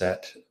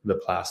offset the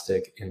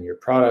plastic in your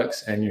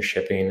products and your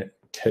shipping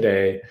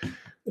today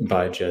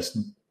by just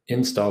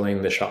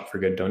installing the Shop for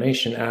Good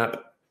donation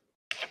app.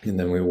 And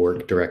then we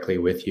work directly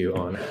with you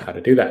on how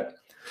to do that.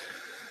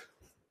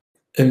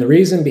 And the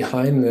reason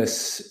behind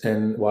this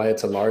and why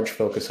it's a large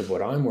focus of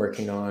what I'm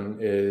working on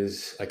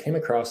is I came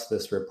across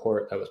this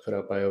report that was put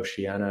out by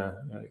Oceana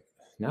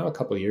now a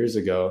couple of years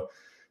ago,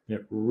 and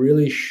it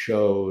really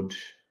showed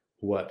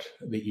what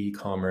the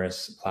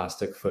e-commerce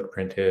plastic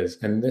footprint is.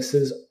 And this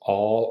is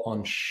all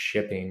on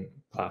shipping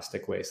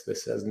plastic waste.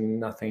 This has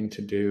nothing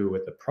to do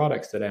with the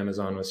products that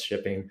Amazon was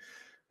shipping.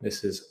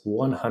 This is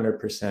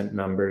 100%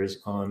 numbers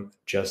on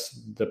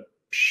just the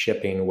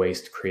shipping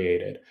waste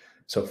created.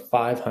 So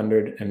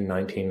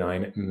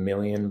 599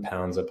 million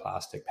pounds of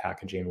plastic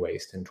packaging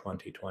waste in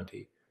 2020.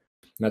 And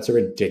that's a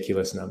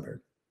ridiculous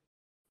number.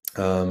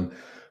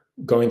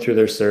 Going through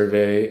their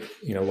survey,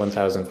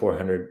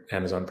 1,400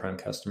 Amazon Prime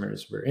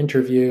customers were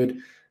interviewed,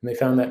 and they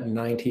found that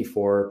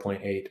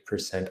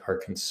 94.8% are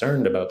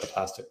concerned about the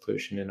plastic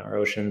pollution in our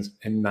oceans,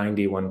 and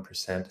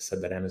 91%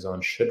 said that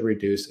Amazon should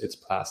reduce its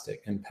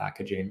plastic and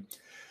packaging.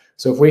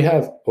 So if we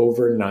have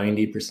over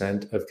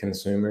 90% of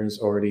consumers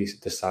already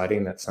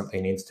deciding that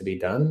something needs to be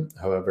done,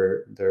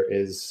 however, there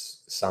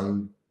is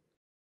some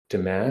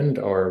demand,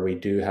 or we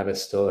do have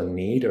still a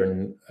need,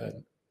 or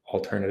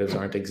alternatives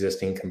aren't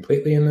existing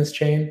completely in this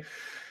chain.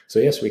 So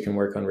yes, we can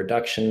work on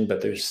reduction, but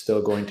there's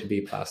still going to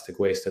be plastic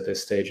waste at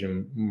this stage,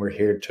 and we're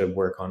here to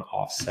work on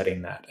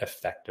offsetting that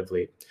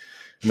effectively.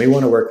 And we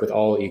want to work with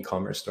all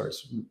e-commerce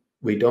stores.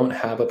 We don't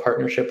have a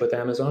partnership with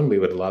Amazon. We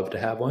would love to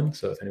have one.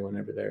 So if anyone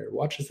ever there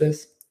watches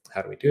this,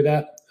 how do we do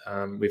that?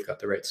 We've got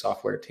the right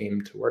software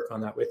team to work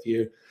on that with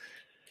you.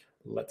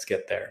 Let's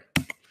get there.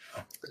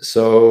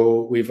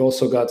 So we've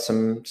also got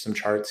some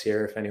charts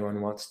here if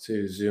anyone wants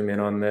to zoom in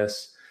on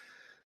this,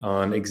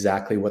 on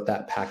exactly what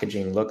that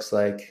packaging looks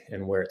like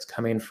and where it's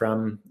coming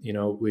from.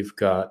 We've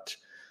got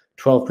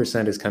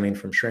 12% is coming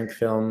from shrink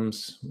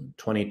films,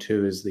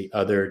 22 is the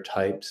other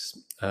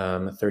types,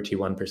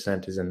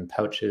 31% is in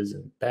pouches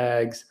and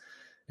bags,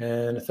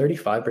 and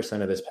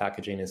 35% of this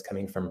packaging is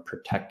coming from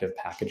protective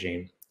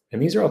packaging.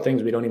 And these are all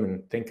things we don't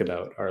even think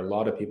about, or a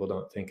lot of people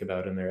don't think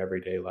about in their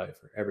everyday life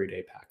or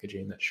everyday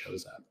packaging that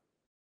shows up.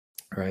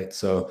 All right,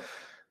 so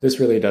this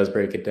really does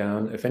break it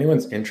down. If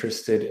anyone's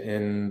interested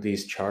in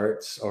these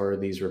charts or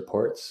these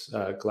reports,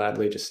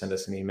 gladly just send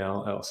us an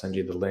email. I'll send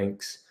you the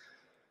links,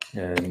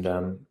 and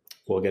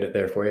we'll get it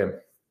there for you.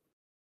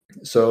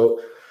 So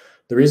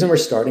the reason we're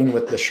starting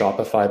with the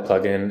Shopify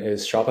plugin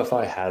is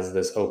Shopify has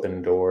this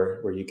open door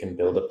where you can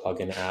build a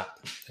plugin app,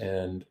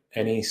 and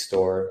any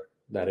store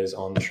that is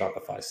on the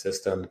Shopify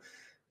system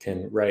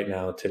can right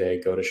now today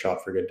go to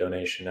Shop for Good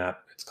donation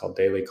app. It's called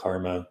Daily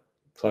Karma.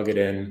 Plug it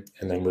in,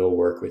 and then we'll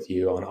work with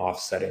you on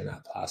offsetting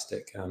that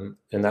plastic. And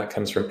that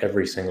comes from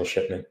every single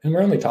shipment. And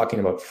we're only talking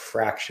about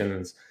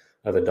fractions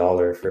of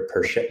 $1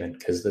 per shipment,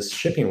 because this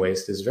shipping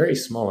waste is very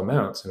small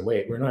amounts in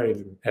weight. We're not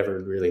even ever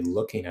really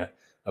looking at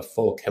a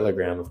full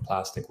kilogram of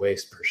plastic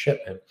waste per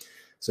shipment.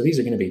 So these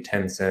are going to be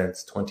 10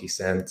 cents, 20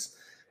 cents,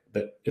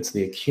 but it's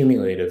the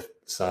accumulative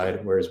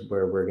side where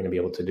we're going to be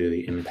able to do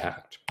the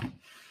impact.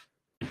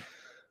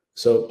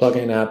 So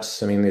plugin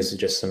apps, these are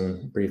just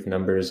some brief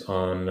numbers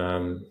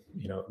on,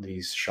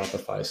 these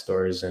Shopify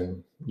stores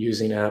and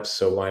using apps.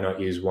 So why not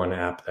use one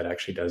app that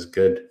actually does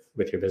good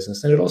with your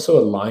business? And it also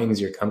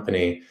aligns your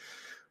company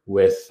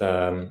with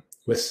a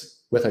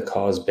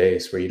cause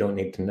base where you don't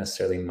need to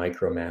necessarily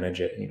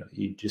micromanage it.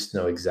 You just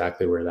know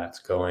exactly where that's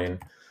going,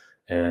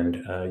 and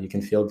you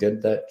can feel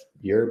good that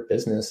your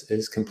business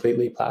is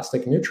completely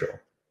plastic neutral.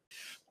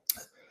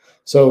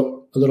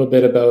 So a little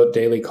bit about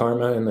Daily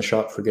Karma and the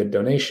Shop for Good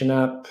donation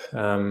app.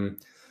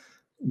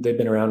 They've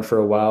been around for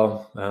a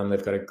while.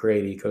 They've got a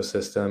great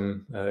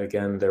ecosystem.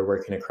 Again, they're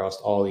working across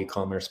all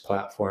e-commerce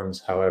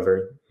platforms.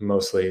 However,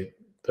 mostly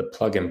the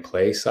plug and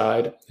play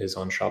side is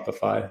on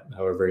Shopify.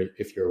 However,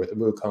 if you're with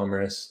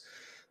WooCommerce,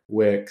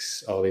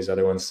 Wix, all these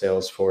other ones,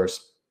 Salesforce,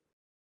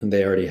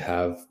 they already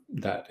have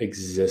that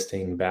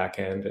existing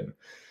backend,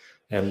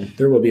 and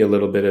there will be a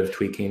little bit of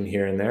tweaking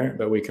here and there,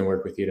 but we can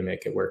work with you to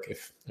make it work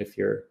if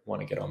you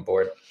want to get on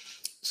board.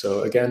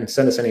 So again,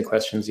 send us any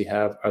questions you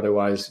have.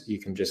 Otherwise, you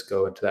can just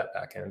go into that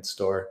backend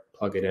store,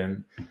 plug it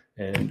in,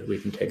 and we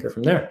can take her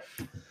from there.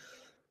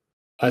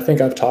 I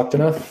think I've talked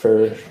enough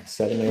for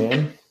 7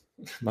 a.m.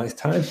 my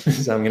time,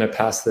 so I'm going to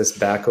pass this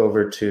back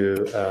over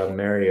to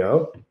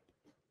Mario,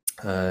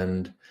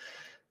 and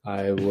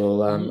I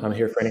will. I'm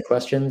here for any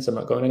questions. I'm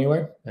not going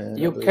anywhere. And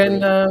you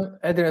can,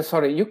 Adrian.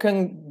 Sorry, you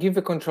can give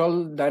the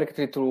control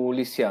directly to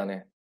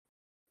Liciane.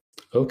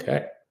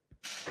 Okay.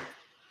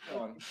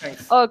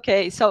 Thanks.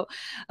 Okay, so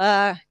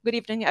good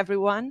evening,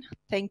 everyone.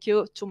 Thank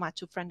you to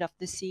Machu, Friend of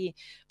the Sea,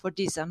 for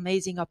this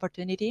amazing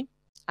opportunity.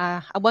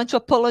 I want to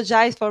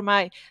apologize for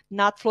my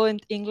not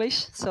fluent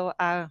English, so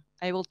I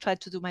will try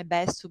to do my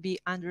best to be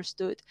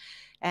understood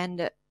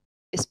and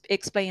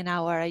explain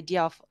our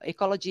idea of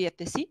ecology at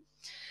the sea.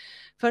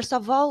 First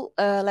of all,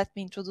 let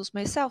me introduce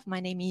myself. My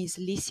name is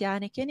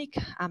Liciane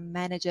Kenik. I'm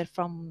manager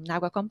from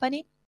Nagua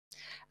company.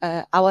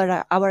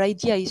 Our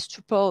idea is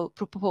to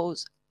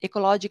propose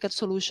ecological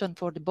solution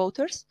for the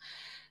boaters,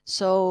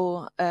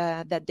 so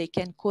that they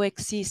can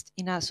coexist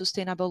in a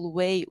sustainable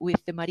way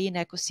with the marine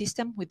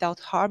ecosystem without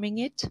harming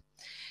it.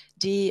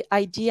 The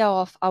idea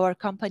of our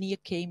company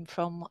came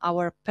from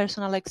our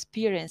personal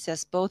experience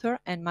as boater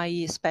and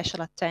my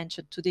special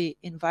attention to the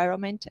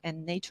environment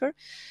and nature.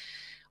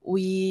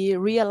 We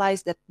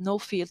realized that no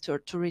filter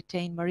to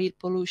retain marine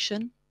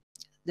pollution,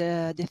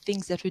 the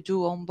things that we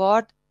do on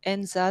board,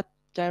 ends up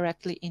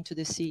directly into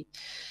the sea.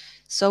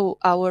 So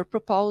our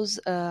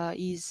proposal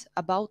is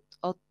about,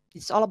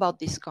 it's all about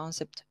this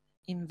concept,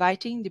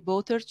 inviting the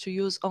boaters to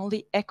use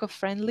only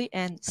eco-friendly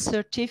and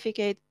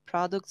certificate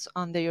products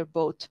on their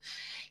boat,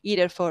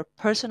 either for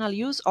personal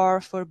use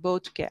or for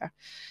boat care.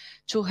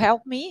 To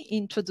help me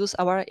introduce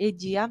our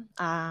idea,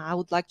 I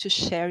would like to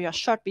share a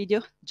short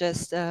video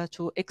just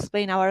to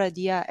explain our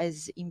idea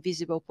as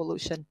invisible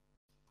pollution.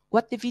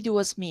 What the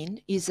videos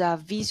mean is a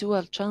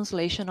visual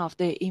translation of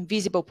the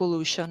invisible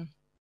pollution.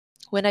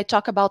 When I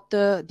talk about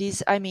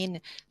these, I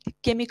mean the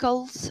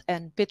chemicals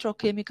and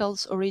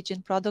petrochemicals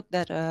origin product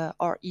that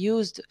are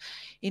used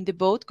in the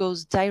boat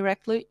goes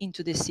directly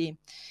into the sea.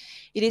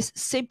 It is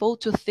simple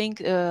to think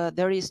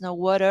there is no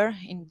water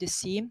in the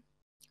sea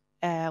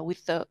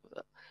with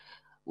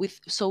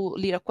so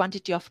little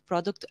quantity of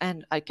product,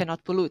 and I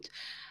cannot pollute.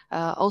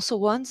 Also,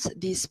 once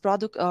this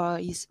product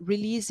is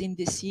released in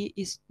the sea,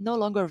 is no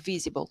longer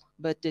visible.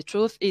 But the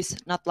truth is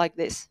not like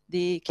this.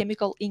 The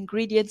chemical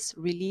ingredients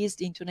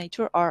released into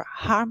nature are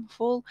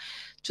harmful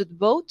to the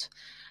boat,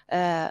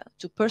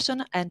 to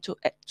person, and to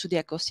the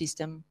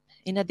ecosystem.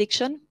 In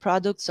addition,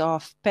 products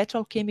of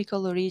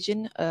petrochemical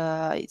origin,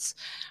 it's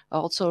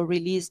also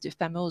released the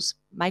famous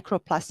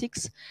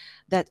microplastics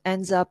that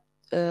ends up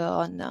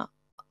on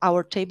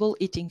our table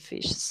eating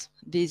fishes.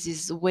 This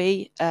is the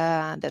way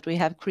that we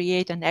have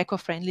created an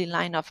eco-friendly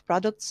line of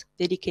products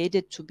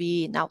dedicated to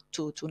be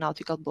to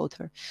nautical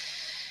boater.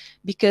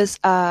 Because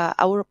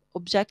our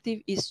objective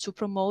is to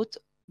promote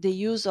the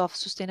use of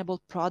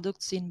sustainable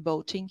products in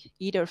boating,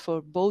 either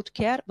for boat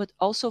care, but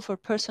also for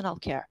personal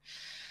care.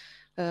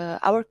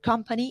 Our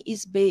company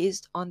is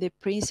based on the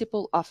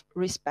principle of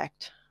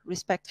respect.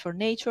 Respect for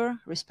nature,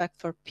 respect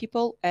for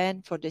people,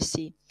 and for the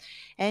sea.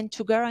 And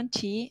to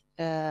guarantee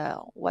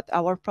what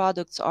our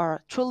products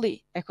are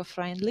truly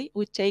eco-friendly,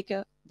 we take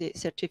the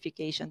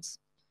certifications.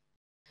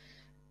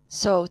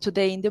 So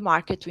today in the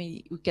market,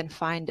 we can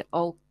find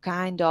all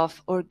kind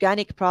of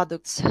organic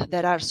products.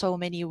 There are so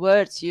many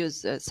words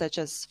used, such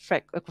as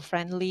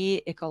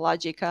eco-friendly,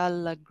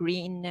 ecological,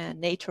 green,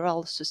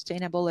 natural,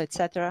 sustainable,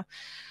 etc.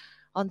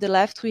 On the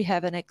left, we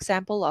have an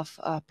example of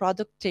a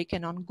product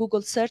taken on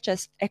Google search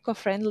as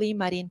eco-friendly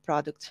marine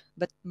product.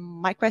 But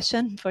my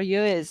question for you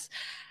is,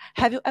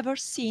 have you ever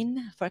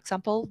seen, for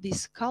example,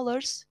 these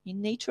colors in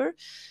nature?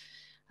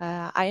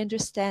 I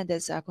understand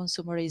as a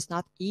consumer it's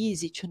not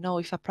easy to know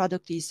if a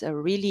product is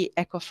really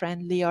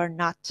eco-friendly or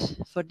not.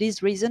 For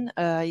this reason,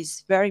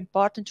 it's very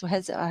important to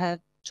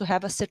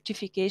have a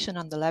certification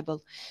on the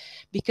label,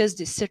 because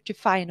the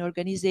certifying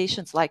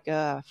organizations like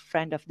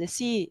Friend of the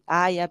Sea,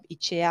 IAB,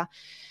 ICEA,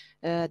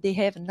 they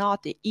have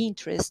not the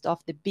interest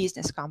of the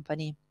business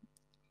company,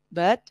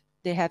 but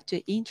they have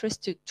the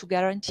interest to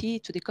guarantee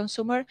to the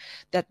consumer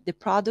that the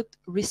product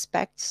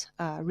respects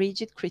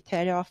rigid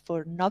criteria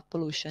for not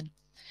pollution.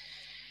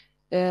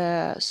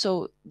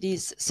 So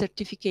these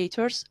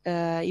certificators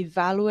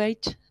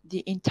evaluate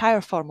the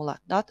entire formula,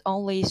 not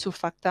only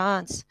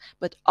surfactants,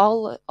 but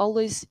all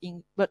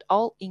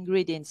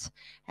ingredients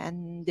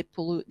and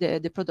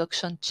the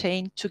production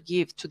chain, to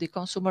give to the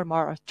consumer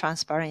more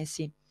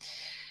transparency.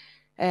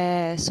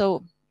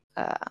 So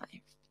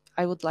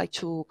I would like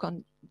to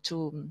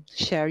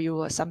share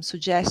you some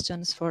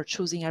suggestions for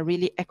choosing a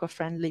really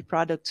eco-friendly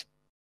product.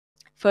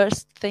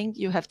 First thing,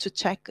 you have to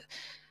check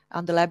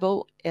on the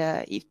label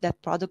if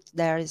that product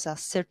there is a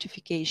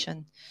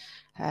certification.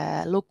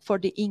 Look for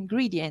the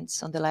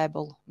ingredients on the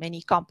label.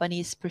 Many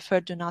companies prefer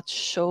to not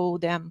show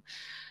them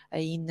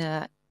in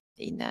the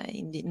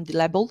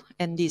label,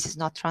 and this is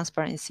not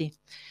transparency.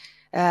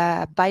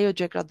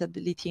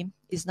 Biodegradability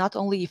is not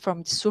only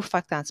from the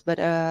surfactants, but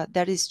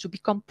there is to be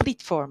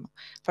complete form.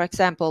 For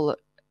example,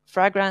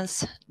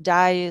 fragrance,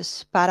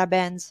 dyes,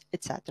 parabens,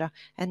 etc.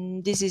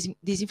 And this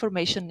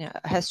information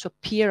has to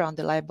appear on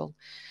the label.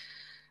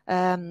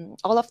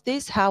 All of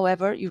this,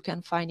 however, you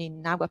can find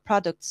in Nagua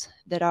products.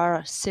 There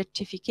are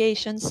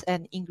certifications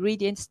and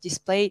ingredients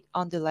displayed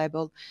on the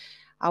label.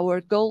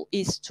 Our goal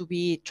is to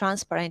be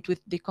transparent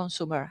with the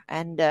consumer,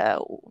 and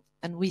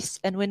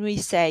when we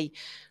say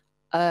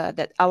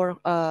that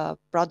our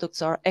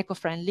products are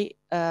eco-friendly,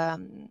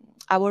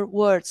 our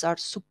words are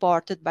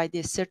supported by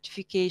the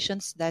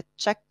certifications that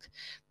check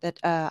that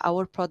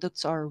our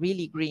products are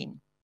really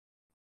green.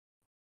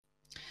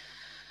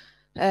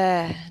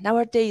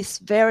 Nowadays,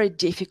 very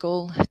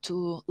difficult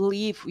to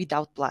live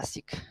without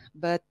plastic,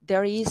 but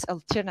there is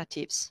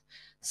alternatives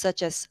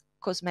such as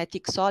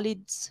cosmetic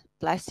solids,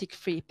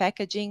 plastic-free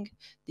packaging.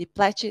 The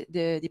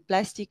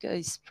plastic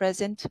is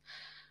present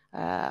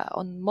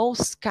on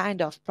most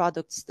kind of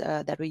products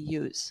that we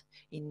use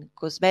in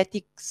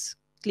cosmetics,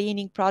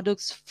 cleaning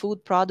products,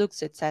 food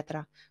products,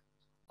 etc.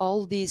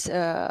 All these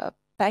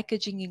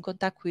packaging in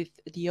contact with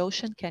the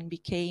ocean can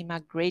become a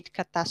great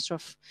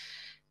catastrophe.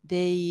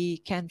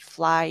 They can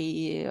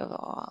fly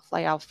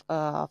off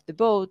the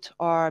boat,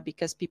 or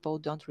because people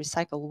don't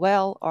recycle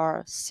well,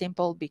 or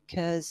simple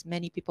because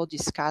many people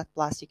discard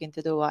plastic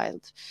into the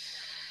wild.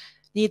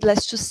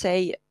 Needless to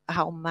say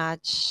how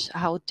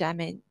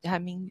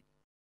damning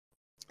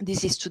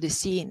this is to the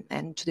sea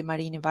and to the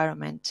marine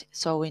environment.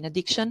 So in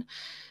addition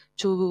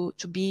to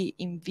be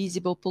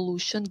invisible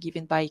pollution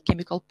given by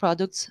chemical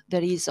products,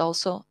 there is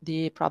also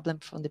the problem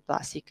from the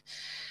plastic.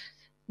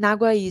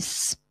 Nagua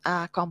is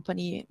a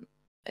company.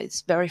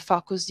 It's very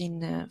focused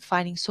in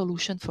finding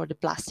solution for the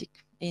plastic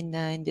in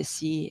the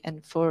sea,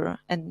 and for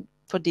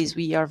this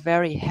we are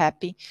very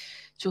happy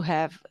to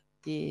have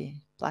the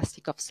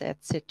plastic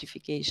offset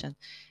certification.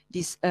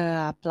 This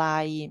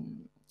apply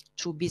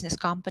to business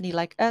company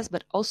like us,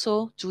 but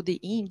also to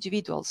the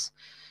individuals.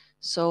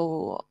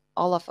 So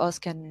all of us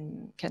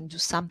can do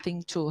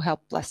something to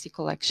help plastic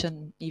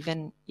collection,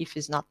 even if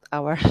it's not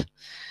our.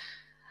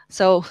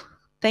 So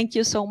thank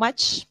you so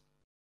much,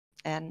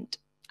 and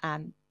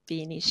I'm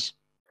finished.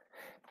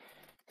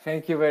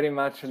 Thank you very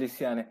much,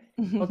 Liciane.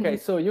 Okay,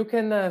 so you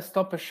can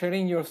stop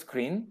sharing your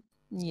screen.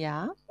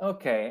 Yeah.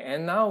 Okay,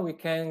 and now we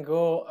can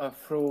go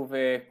through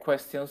the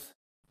questions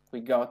we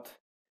got.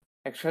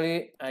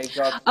 Actually, I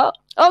got...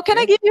 Oh, can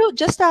I give you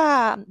just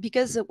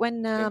because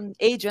when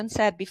Adrian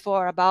said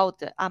before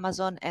about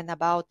Amazon and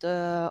about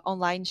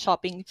online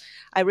shopping,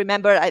 I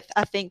remember,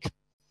 I think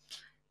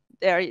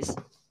there is,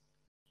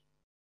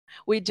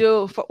 we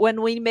do,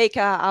 when we make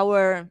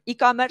our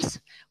e-commerce,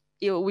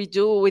 we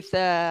do with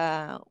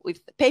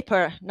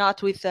paper,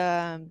 not with,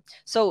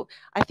 so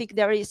I think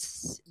there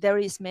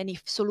is many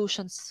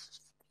solutions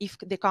if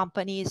the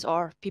companies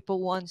or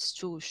people wants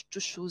to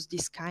choose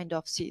this kind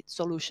of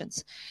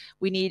solutions.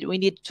 We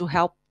need to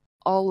help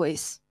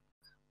always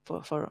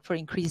for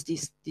increase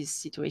this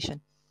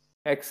situation.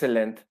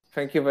 Excellent,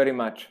 thank you very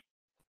much.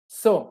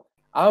 So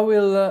I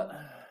will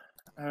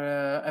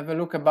have a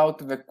look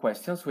about the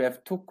questions. We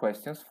have 2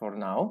 questions for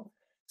now.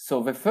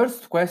 So the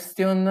first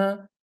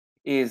question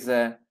is,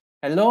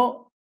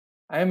 hello,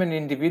 I am an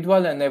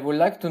individual and I would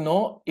like to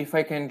know if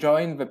I can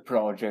join the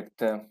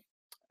project.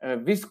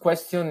 This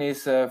question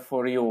is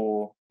for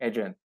you,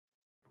 Adrian.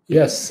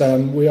 Yes,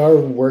 we are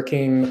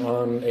working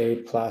on a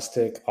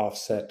plastic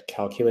offset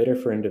calculator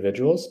for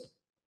individuals.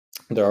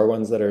 There are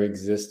ones that are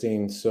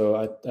existing. So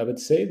I would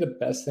say the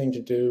best thing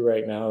to do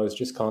right now is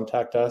just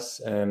contact us,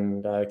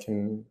 and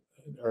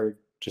or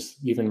just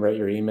even write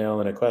your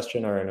email in a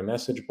question or in a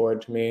message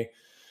board to me.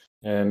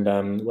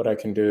 And what I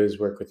can do is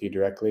work with you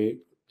directly.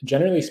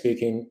 Generally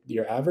speaking,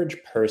 your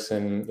average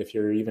person, if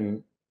you're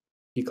even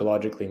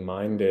ecologically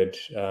minded,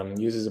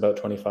 uses about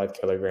 25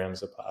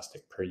 kilograms of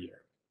plastic per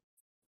year.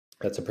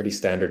 That's a pretty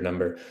standard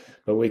number,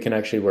 but we can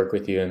actually work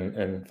with you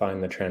and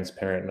find the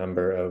transparent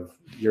number of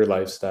your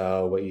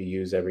lifestyle, what you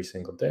use every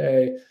single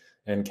day,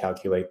 and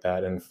calculate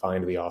that and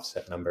find the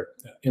offset number.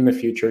 In the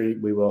future,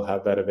 we will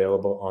have that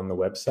available on the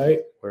website,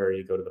 where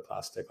you go to the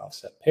plastic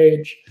offset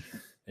page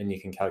and you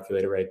can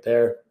calculate it right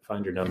there,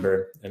 find your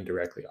number, and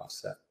directly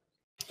offset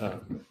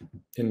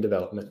in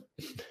development.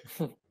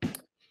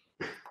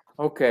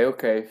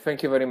 Okay,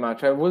 thank you very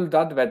much. I will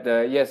add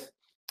that, yes,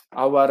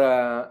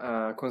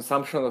 our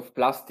consumption of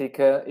plastic,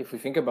 if we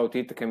think about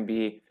it, can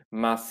be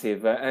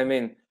massive. I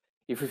mean,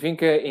 if we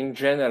think in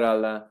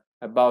general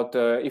about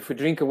if we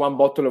drink 1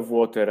 bottle of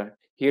water,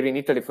 here in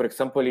Italy, for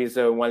example, is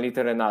 1.5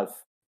 liters.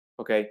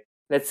 Okay,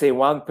 let's say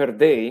 1 per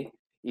day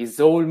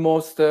is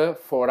almost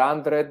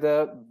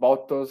 400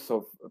 bottles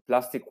of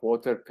plastic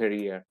water per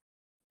year,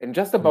 and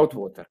just about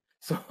water.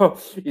 So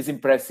it's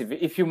impressive.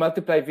 If you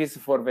multiply this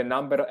for the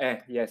number,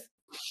 yes.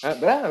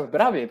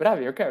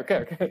 Bravi.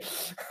 Okay.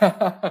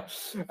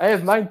 I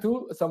have mine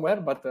too somewhere,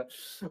 but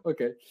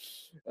okay.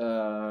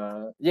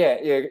 Yeah,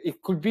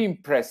 it could be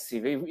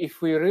impressive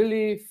if we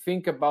really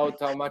think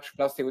about how much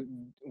plastic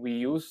we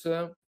use.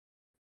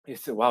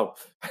 It's wow.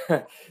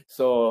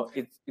 So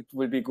it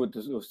will be good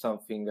to do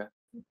something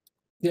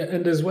Yeah,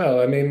 and as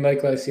well, I mean,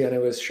 like Liciane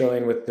was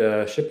showing with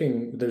the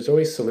shipping, there's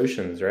always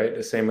solutions, right?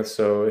 The same with,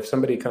 so if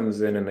somebody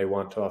comes in and they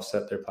want to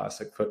offset their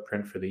plastic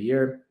footprint for the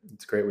year,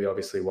 it's great. We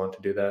obviously want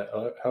to do that.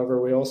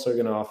 However, we also are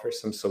going to offer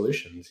some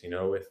solutions.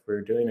 If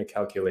we're doing a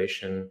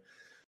calculation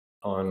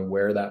on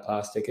where that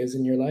plastic is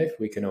in your life,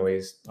 we can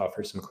always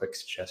offer some quick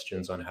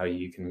suggestions on how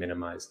you can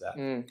minimize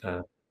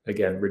that.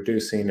 Again,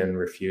 reducing and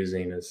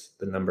refusing is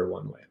the number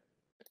one way.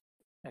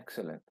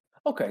 Excellent.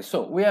 Okay,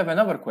 so we have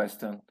another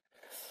question.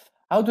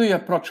 How do you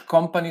approach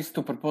companies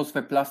to propose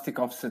the plastic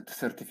offset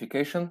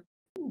certification?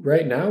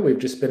 Right now, we've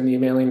just been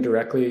emailing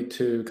directly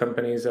to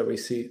companies that we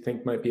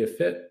think might be a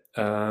fit.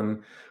 I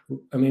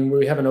mean,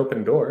 we have an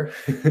open door.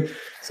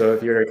 So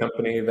if you're a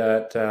company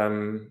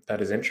that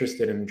is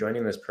interested in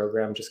joining this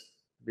program, just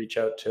reach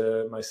out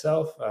to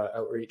myself,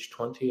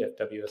 outreach20 at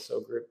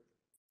WSO Group,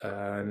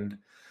 and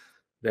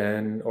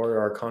then, or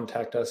our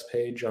contact us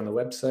page on the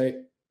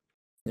website,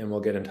 and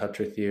we'll get in touch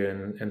with you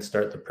and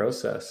start the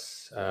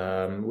process.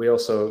 We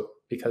also,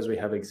 because we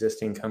have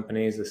existing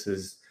companies, this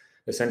is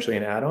essentially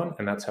an add-on,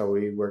 and that's how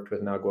we worked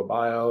with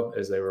Naguabio,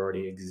 as they were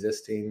already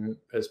existing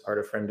as part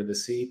of Friend of the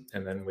Sea,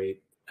 and then we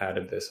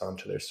added this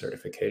onto their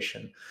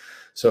certification.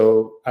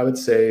 So I would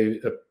say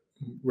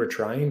we're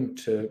trying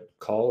to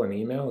call and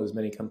email as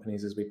many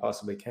companies as we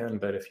possibly can,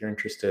 but if you're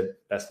interested,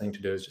 best thing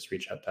to do is just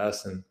reach out to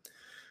us, and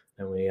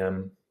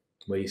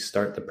we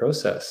start the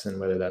process. And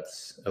whether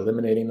that's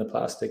eliminating the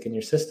plastic in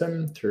your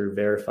system through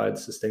verified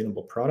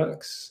sustainable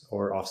products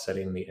or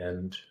offsetting the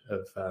end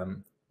of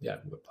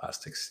what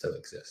plastic still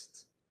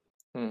exists.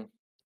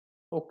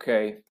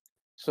 Okay,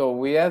 so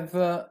we have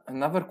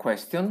another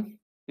question.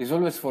 It's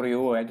always for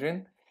you,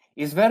 Adrian.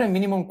 Is there a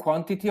minimum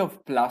quantity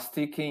of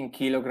plastic in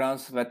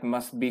kilograms that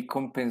must be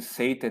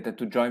compensated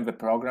to join the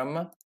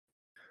program?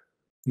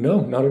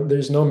 No,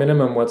 there's no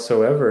minimum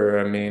whatsoever.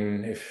 I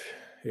mean,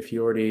 if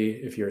you're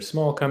a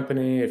small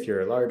company, if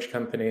you're a large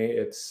company,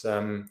 it's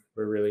we're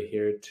really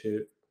here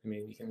to, I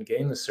mean, you can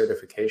gain the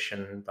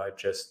certification by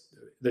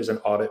there's an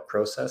audit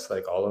process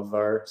like all of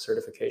our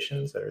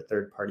certifications that are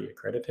third-party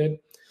accredited.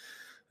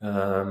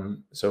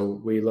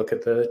 So we look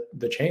at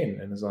the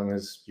chain, and as long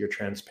as you're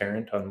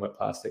transparent on what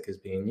plastic is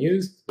being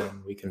used,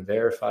 then we can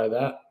verify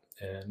that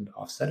and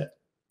offset it.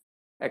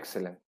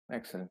 Excellent.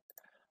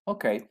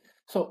 Okay,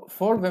 so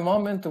for the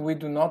moment, we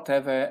do not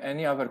have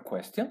any other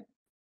question.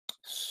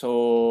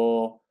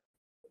 So,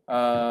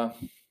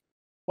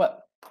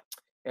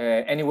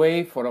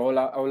 anyway, for all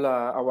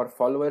our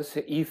followers,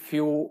 if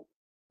you,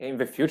 in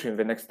the future, in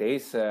the next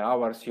days,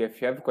 hours,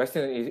 if you have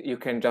questions, you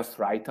can just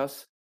write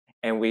us,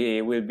 and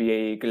we will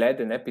be glad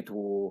and happy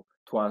to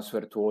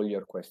answer to all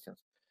your questions.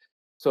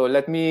 So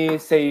let me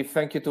say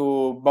thank you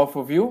to both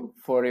of you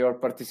for your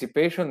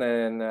participation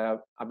and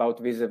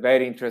about this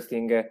very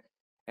interesting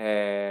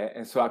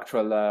and so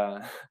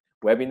actual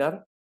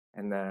webinar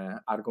and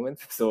argument.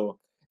 So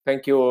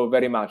thank you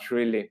very much,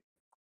 really.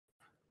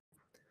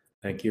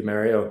 Thank you,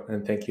 Mario,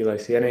 and thank you,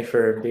 Liciane,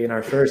 for being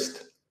our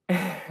first.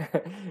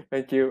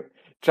 Thank you.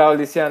 Ciao,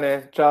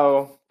 Liciane.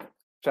 Ciao,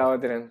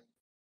 Adrian.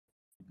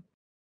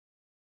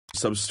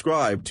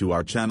 Subscribe to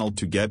our channel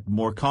to get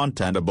more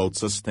content about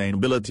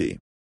sustainability.